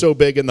eyes are so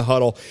big in the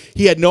huddle.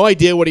 He had no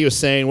idea what he was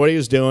saying, what he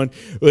was doing.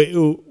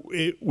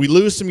 We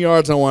lose some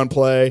yards on one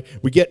play.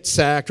 We get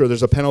sacked or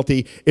there's a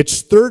penalty.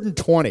 It's 3rd and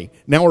 20.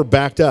 Now we're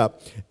backed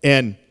up.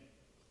 And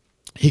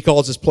he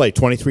calls this play,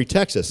 23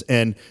 Texas.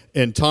 And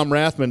Tom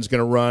Rathman's going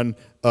to run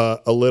a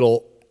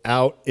little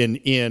out and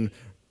in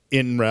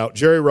route.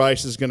 Jerry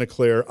Rice is going to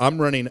clear. I'm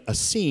running a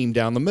seam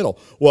down the middle.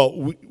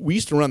 Well, we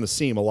used to run the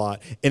seam a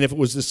lot. And if it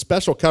was this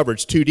special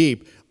coverage too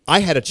deep,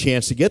 I had a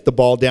chance to get the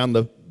ball down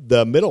the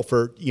middle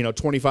for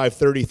 25,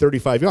 30,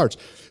 35 yards.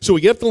 So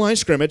we get up the line of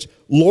scrimmage.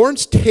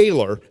 Lawrence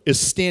Taylor is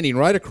standing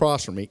right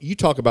across from me. You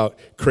talk about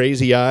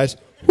crazy eyes.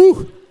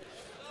 Whew.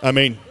 I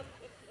mean,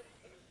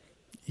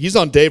 he's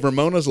on Dave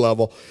Ramona's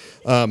level.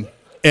 And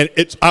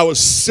I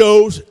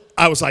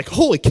was like,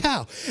 holy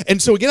cow.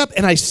 And so we get up,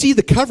 and I see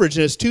the coverage,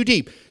 and it's too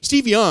deep.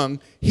 Steve Young,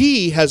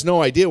 he has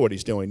no idea what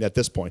he's doing at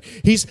this point.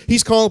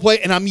 He's calling the play,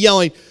 and I'm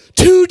yelling,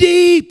 too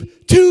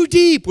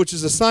deep, which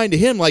is a sign to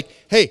him like,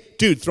 hey,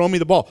 dude, throw me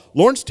the ball.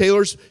 Lawrence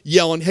Taylor's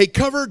yelling, hey,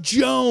 cover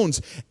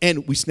Jones.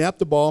 And we snap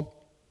the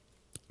ball.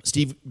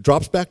 Steve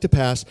drops back to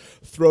pass,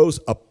 throws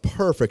a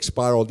perfect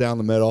spiral down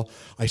the middle.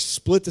 I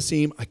split the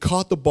seam. I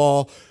caught the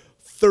ball,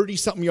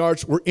 30-something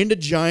yards. We're into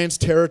Giants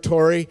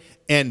territory,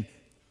 and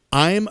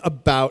I'm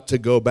about to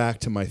go back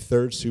to my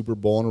third Super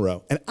Bowl in a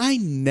row. And I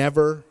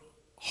never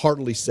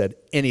hardly said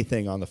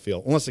anything on the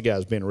field, unless the guy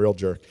was being a real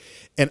jerk.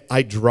 And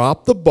I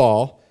dropped the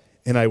ball,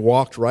 and I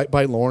walked right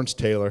by Lawrence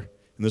Taylor,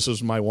 and this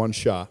was my one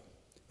shot.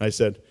 I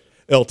said,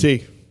 LT,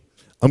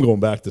 I'm going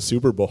back to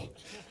Super Bowl.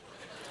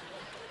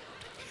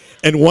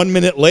 And 1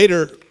 minute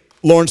later,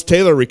 Lawrence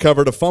Taylor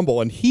recovered a fumble,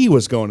 and he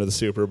was going to the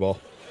Super Bowl.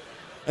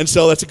 And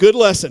so that's a good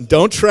lesson.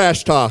 Don't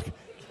trash talk.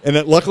 And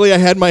luckily I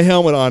had my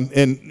helmet on,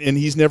 and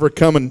he's never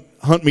come and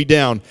hunt me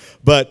down.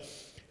 But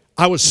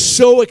I was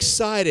so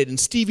excited, and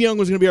Steve Young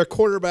was going to be our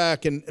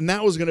quarterback, and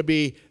that was going to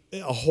be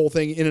a whole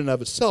thing in and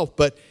of itself.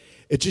 But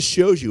it just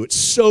shows you it's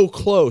so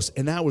close,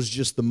 and that was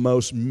just the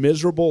most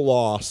miserable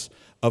loss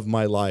of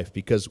my life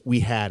because we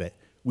had it.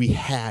 We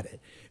had it.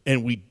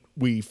 And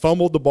we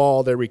fumbled the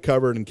ball, they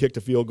recovered and kicked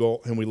a field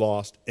goal, and we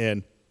lost.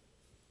 And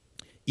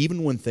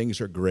even when things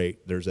are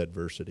great, there's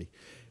adversity.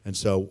 And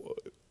so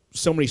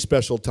many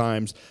special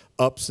times,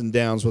 ups and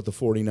downs with the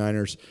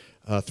 49ers,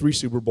 3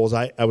 Super Bowls.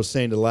 I was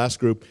saying to the last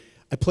group,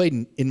 I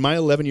played in my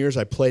 11 years,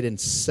 I played in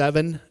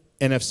 7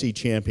 NFC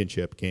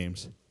championship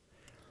games.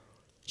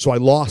 So I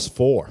lost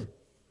 4,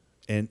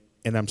 and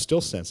I'm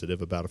still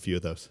sensitive about a few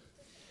of those.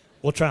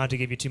 We'll try not to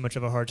give you too much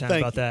of a hard time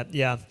about that.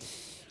 Yeah.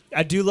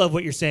 I do love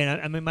what you're saying.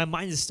 I mean, my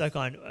mind is stuck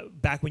on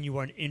back when you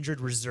were on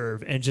injured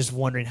reserve and just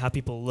wondering how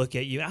people look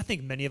at you. I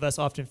think many of us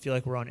often feel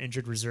like we're on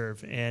injured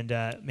reserve. And,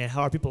 man,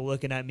 how are people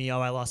looking at me? Oh,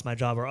 I lost my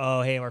job. Or,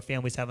 oh, hey, our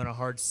family's having a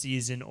hard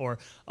season. Or,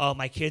 oh,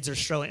 my kids are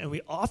struggling. And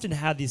we often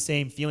have these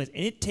same feelings.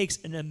 And it takes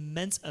an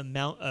immense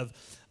amount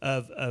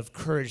of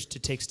courage to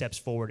take steps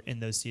forward in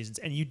those seasons.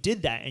 And you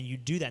did that, and you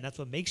do that. And that's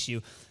what makes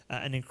you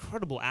an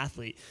incredible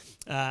athlete.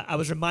 I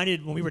was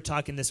reminded when we were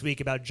talking this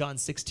week about John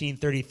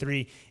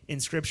 16:33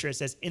 in Scripture. It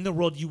says, in the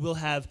world you will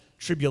have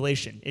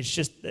tribulation. It's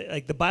just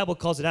like the Bible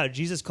calls it out.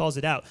 Jesus calls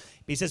it out.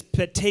 But he says,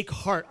 but take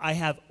heart, I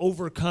have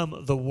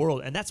overcome the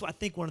world. And that's what I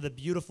think one of the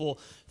beautiful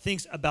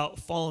things about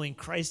following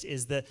Christ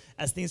is that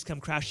as things come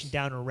crashing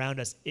down around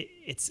us,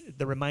 it's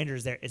the reminder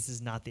is there, this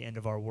is not the end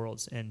of our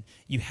worlds. And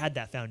you had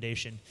that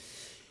foundation.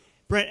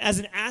 Brent, as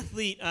an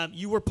athlete,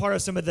 you were part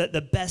of some of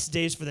the best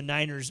days for the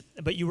Niners,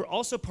 but you were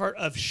also part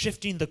of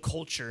shifting the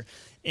culture.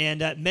 And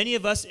many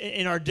of us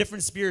in our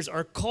different spheres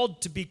are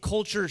called to be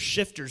culture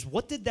shifters.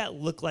 What did that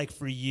look like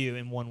for you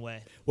in one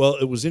way? Well,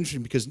 it was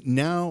interesting because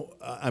now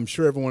I'm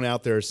sure everyone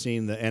out there has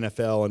seen the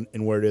NFL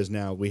and where it is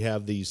now. We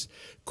have these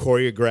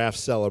choreographed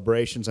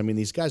celebrations. I mean,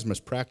 these guys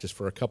must practice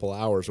for a couple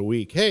hours a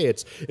week. Hey,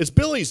 it's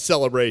Billy's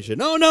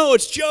celebration. Oh, no,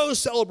 it's Joe's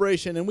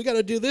celebration, and we got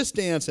to do this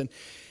dance. And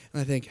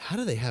I think, how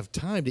do they have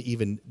time to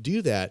even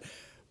do that?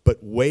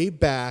 But way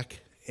back,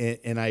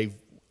 and I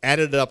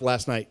added it up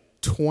last night,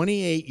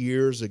 28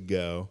 years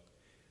ago,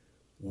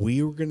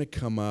 we were going to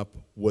come up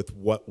with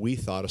what we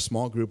thought, a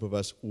small group of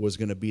us, was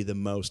going to be the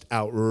most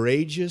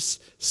outrageous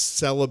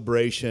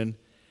celebration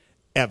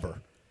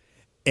ever.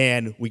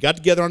 And we got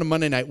together on a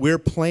Monday night. We were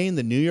playing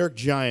the New York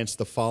Giants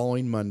the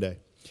following Monday.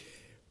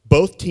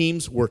 Both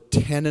teams were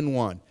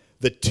 10-1.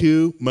 The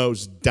 2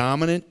 most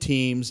dominant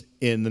teams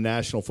in the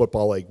National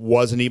Football League.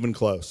 Wasn't even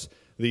close.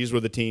 These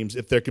were the teams.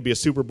 If there could be a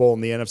Super Bowl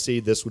in the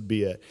NFC, this would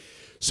be it.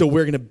 So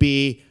we're going to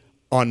be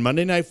on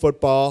Monday Night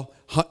Football.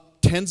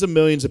 Tens of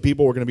millions of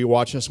people were going to be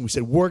watching us, and we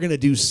said, we're going to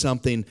do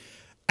something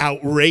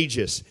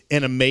outrageous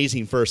and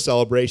amazing for a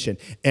celebration.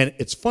 And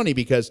it's funny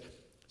because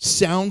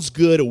sounds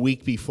good a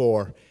week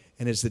before,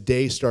 and as the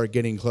days start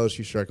getting closer,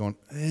 you start going,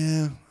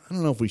 I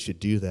don't know if we should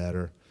do that,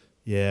 or,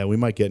 yeah, we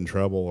might get in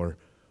trouble, or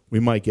we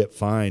might get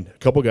fined. A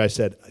couple guys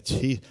said,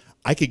 gee,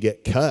 I could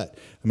get cut.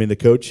 I mean, the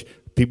coach,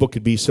 people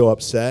could be so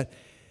upset.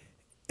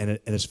 And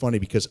it's funny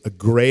because a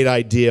great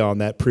idea on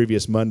that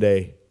previous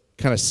Monday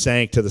kind of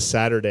sank to the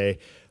Saturday,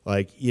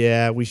 like,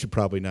 yeah, we should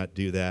probably not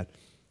do that.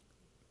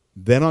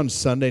 Then on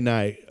Sunday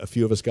night, a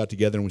few of us got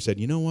together and we said,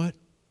 you know what?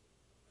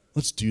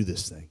 Let's do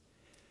this thing.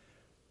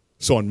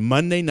 So on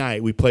Monday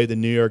night, we played the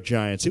New York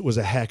Giants. It was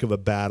a heck of a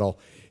battle.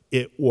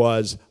 It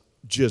was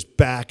just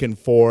back and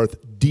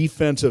forth,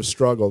 defensive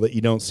struggle that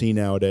you don't see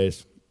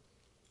nowadays.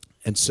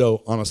 And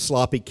so on a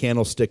sloppy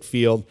candlestick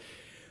field,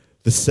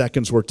 the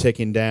seconds were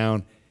ticking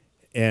down,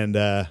 and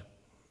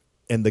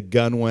the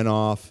gun went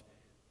off.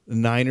 The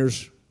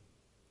Niners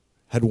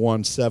had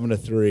won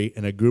 7-3,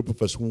 and a group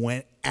of us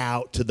went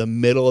out to the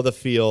middle of the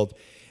field,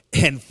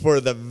 and for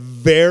the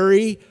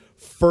very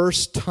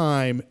first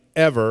time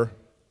ever,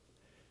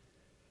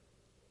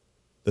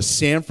 the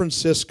San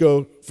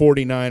Francisco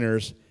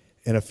 49ers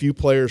and a few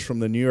players from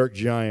the New York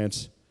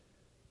Giants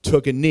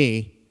took a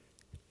knee,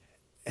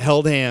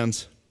 held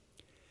hands,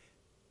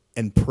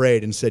 and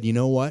prayed and said, you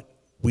know what?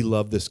 We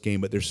love this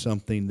game, but there's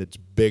something that's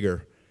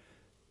bigger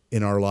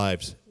in our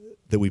lives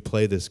that we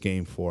play this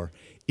game for.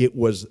 It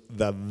was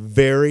the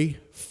very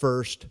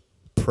first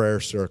prayer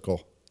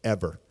circle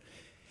ever.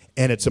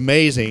 And it's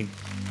amazing.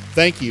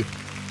 Thank you.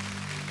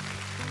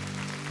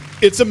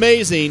 It's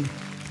amazing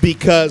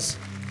because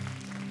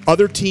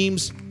other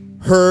teams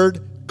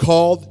heard,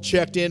 called,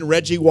 checked in.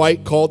 Reggie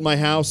White called my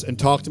house and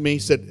talked to me.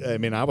 Said, I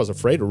mean, I was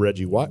afraid of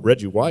Reggie White.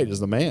 Reggie White is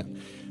the man.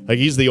 Like,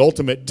 he's the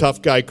ultimate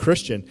tough guy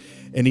Christian.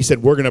 And he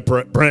said, we're going to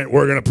pray. Brent,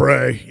 we're going to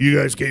pray. You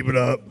guys keep it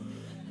up.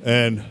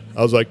 And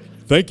I was like,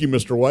 thank you,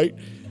 Mr. White.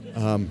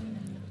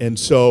 And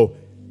so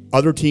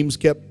other teams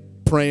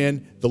kept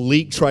praying. The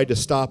league tried to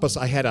stop us.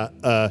 I had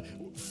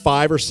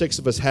 5 or 6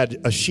 of us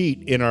had a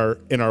sheet in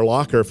our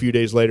locker a few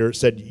days later. It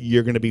said,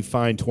 you're going to be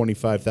fined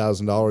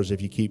 $25,000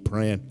 if you keep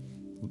praying.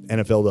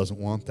 NFL doesn't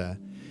want that.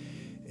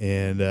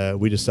 And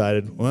we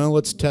decided, well,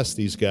 let's test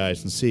these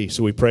guys and see.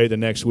 So we prayed the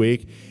next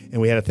week,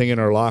 and we had a thing in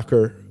our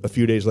locker a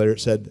few days later.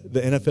 It said,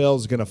 the NFL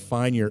is going to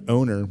fine your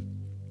owner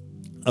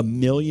 $1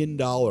 million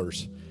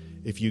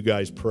if you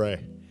guys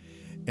pray.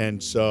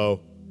 And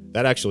so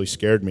that actually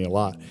scared me a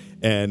lot.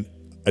 And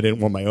I didn't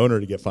want my owner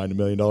to get fined $1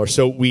 million.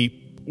 So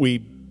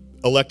we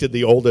elected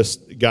the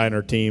oldest guy on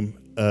our team,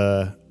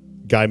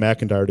 Guy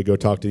McIntyre, to go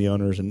talk to the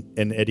owners, and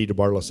Eddie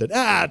DeBartolo said,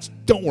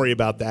 don't worry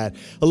about that.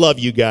 I love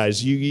you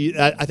guys.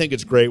 I think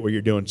it's great what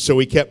you're doing. So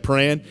we kept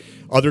praying.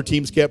 Other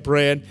teams kept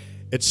praying.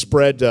 It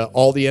spread to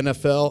all the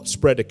NFL,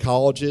 spread to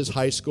colleges,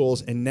 high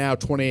schools, and now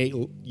 28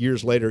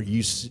 years later,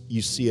 you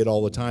see it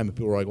all the time. And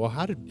people are like, well,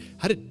 how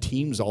did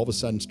teams all of a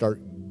sudden start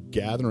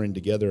gathering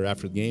together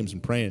after the games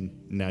and praying?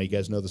 Now you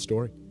guys know the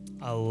story.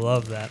 I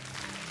love that.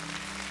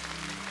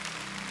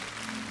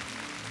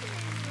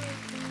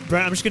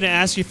 Brent, I'm just going to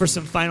ask you for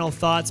some final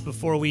thoughts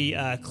before we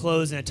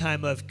close in a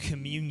time of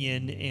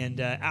communion. And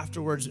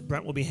afterwards,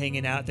 Brent will be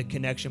hanging out at the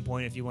connection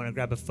point if you want to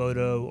grab a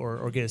photo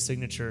or get a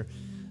signature.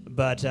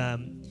 But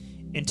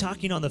in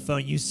talking on the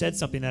phone, you said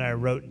something that I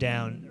wrote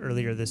down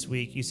earlier this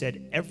week. You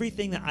said,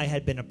 everything that I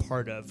had been a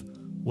part of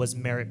was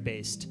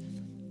merit-based.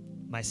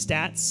 My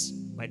stats,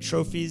 my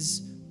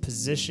trophies,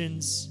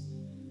 positions,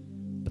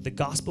 but the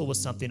gospel was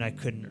something I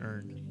couldn't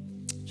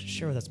earn. Just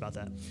share with us about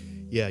that.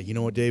 Yeah, you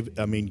know what, Dave?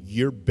 I mean,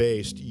 you're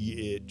based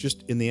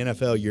just in the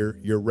NFL.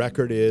 Your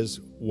record is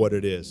what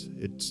it is.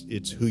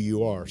 It's who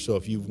you are. So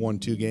if you've won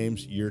 2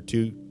 games, you're a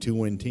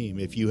two-win team.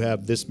 If you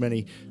have this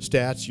many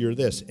stats, you're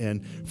this.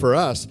 And for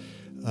us,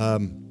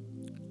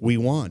 we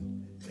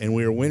won, and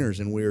we were winners,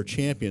 and we were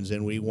champions,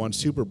 and we won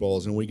Super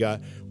Bowls, and we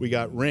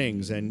got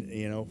rings,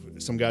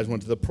 and some guys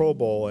went to the Pro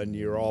Bowl, and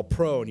you're all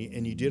pro,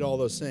 and you did all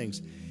those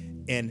things,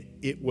 and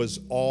it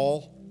was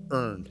all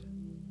earned.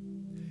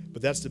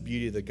 But that's the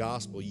beauty of the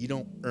gospel. You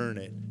don't earn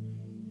it.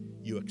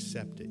 You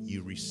accept it.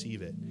 You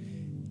receive it.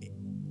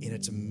 And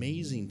it's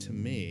amazing to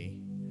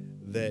me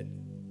that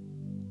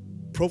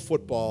pro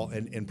football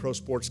and pro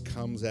sports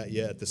comes at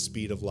you at the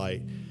speed of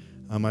light.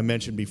 I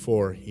mentioned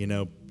before,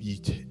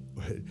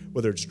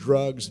 whether it's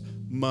drugs,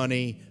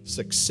 money,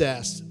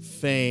 success,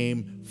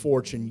 fame,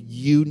 fortune,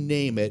 you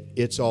name it,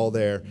 it's all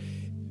there.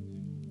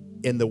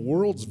 And the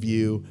world's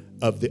view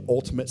of the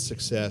ultimate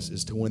success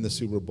is to win the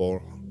Super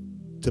Bowl,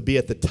 to be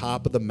at the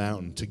top of the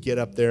mountain, to get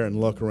up there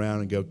and look around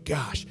and go,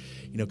 gosh,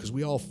 because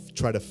we all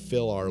try to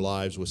fill our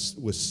lives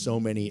with so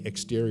many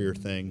exterior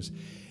things.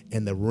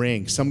 And the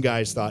ring, some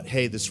guys thought,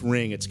 hey, this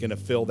ring, it's going to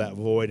fill that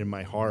void in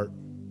my heart.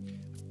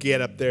 Get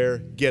up there,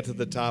 get to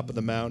the top of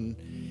the mountain,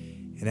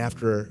 and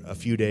after a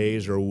few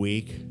days or a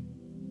week,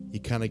 you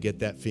kind of get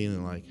that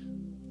feeling like,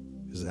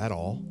 is that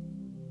all?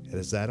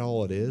 Is that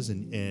all it is?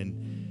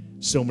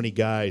 And so many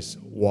guys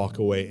walk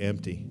away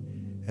empty.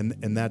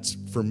 And that's,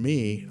 for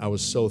me, I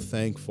was so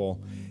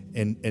thankful.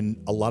 And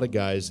a lot of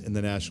guys in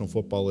the National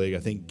Football League, I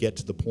think, get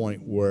to the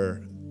point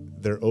where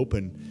they're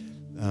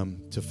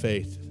open to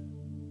faith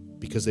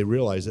because they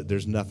realize that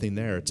there's nothing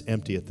there. It's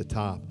empty at the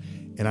top.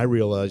 And I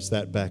realized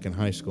that back in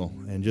high school.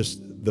 And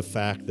just the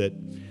fact that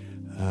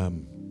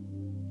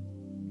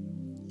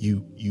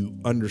you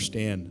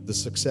understand the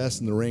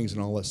success and the rings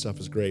and all that stuff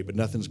is great, but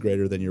nothing's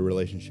greater than your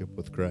relationship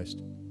with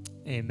Christ.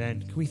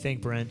 Amen. Can we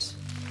thank Brent?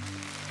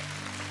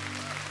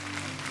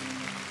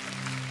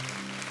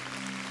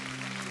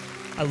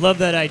 I love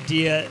that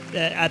idea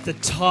that at the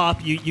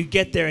top, you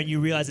get there and you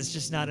realize it's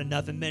just not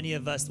enough. And many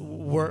of us,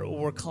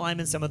 we're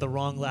climbing some of the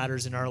wrong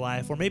ladders in our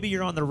life. Or maybe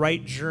you're on the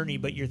right journey,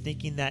 but you're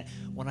thinking that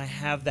when I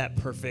have that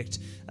perfect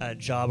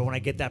job or when I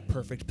get that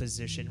perfect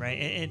position, right?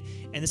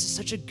 And this is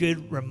such a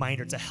good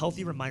reminder. It's a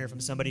healthy reminder from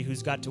somebody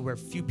who's got to where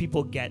few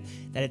people get,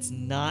 that it's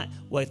not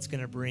what's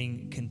going to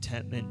bring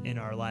contentment in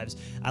our lives.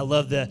 I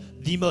love the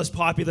most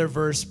popular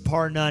verse,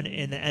 par none,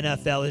 in the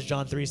NFL is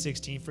John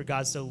 3:16. For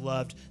God so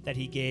loved that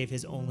he gave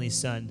his only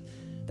son,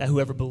 that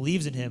whoever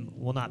believes in him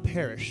will not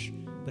perish,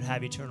 but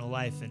have eternal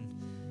life.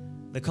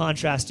 And the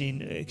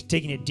contrasting,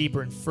 taking it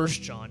deeper in 1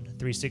 John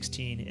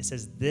 3:16, it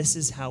says, this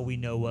is how we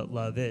know what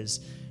love is,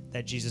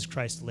 that Jesus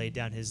Christ laid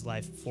down his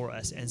life for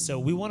us. And so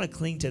we want to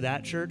cling to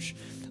that, church.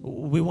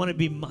 We want to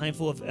be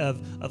mindful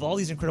of all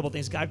these incredible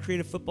things. God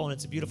created football, and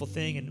it's a beautiful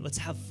thing, and let's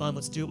have fun.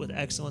 Let's do it with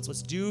excellence.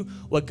 Let's do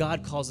what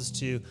God calls us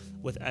to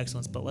with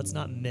excellence, but let's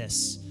not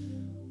miss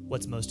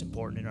what's most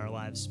important in our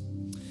lives.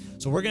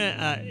 So we're going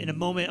to, in a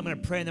moment, I'm going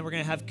to pray, and then we're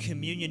going to have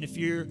communion. If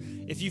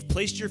you've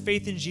placed your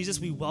faith in Jesus,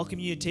 we welcome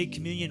you to take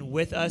communion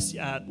with us.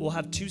 We'll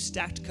have 2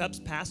 stacked cups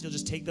passed. You'll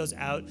just take those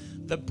out.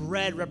 The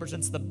bread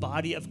represents the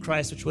body of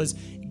Christ, which was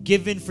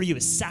given for you,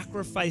 is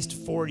sacrificed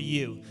for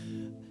you.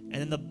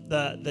 And then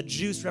the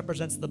juice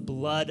represents the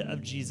blood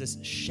of Jesus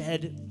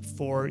shed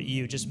for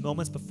you. Just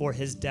moments before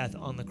his death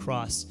on the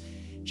cross,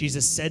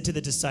 Jesus said to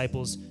the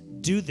disciples,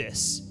 do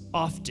this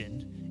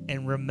often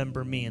and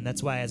remember me. And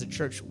that's why as a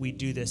church, we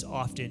do this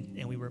often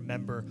and we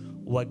remember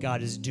what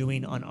God is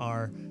doing on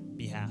our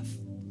behalf.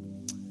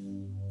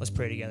 Let's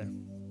pray together.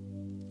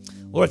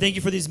 Lord, thank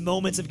you for these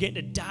moments of getting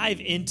to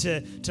dive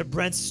into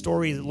Brent's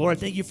story. Lord,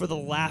 thank you for the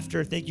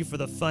laughter. Thank you for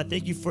the fun.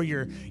 Thank you for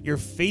your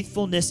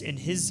faithfulness in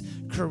his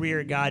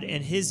career, God,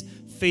 and his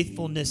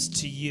faithfulness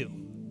to you.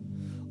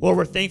 Lord,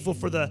 we're thankful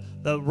for the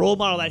role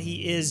model that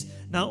he is,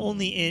 not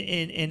only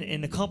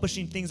in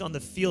accomplishing things on the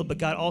field, but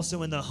God,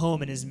 also in the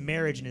home, in his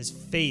marriage, in his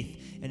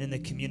faith, and in the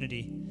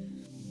community.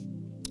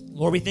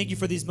 Lord, we thank you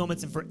for these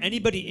moments, and for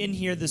anybody in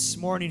here this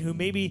morning who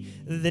maybe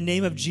the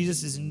name of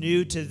Jesus is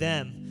new to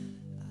them.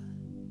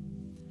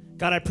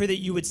 God, I pray that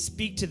you would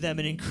speak to them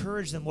and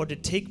encourage them, Lord, to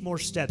take more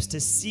steps,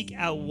 to seek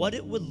out what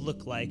it would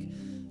look like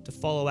to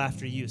follow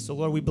after you. So,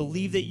 Lord, we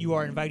believe that you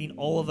are inviting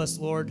all of us,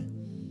 Lord,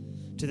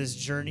 to this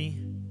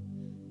journey.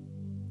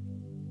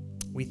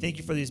 We thank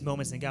you for these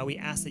moments, and God, we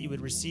ask that you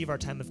would receive our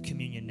time of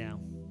communion now.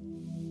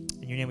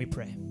 In your name we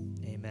pray.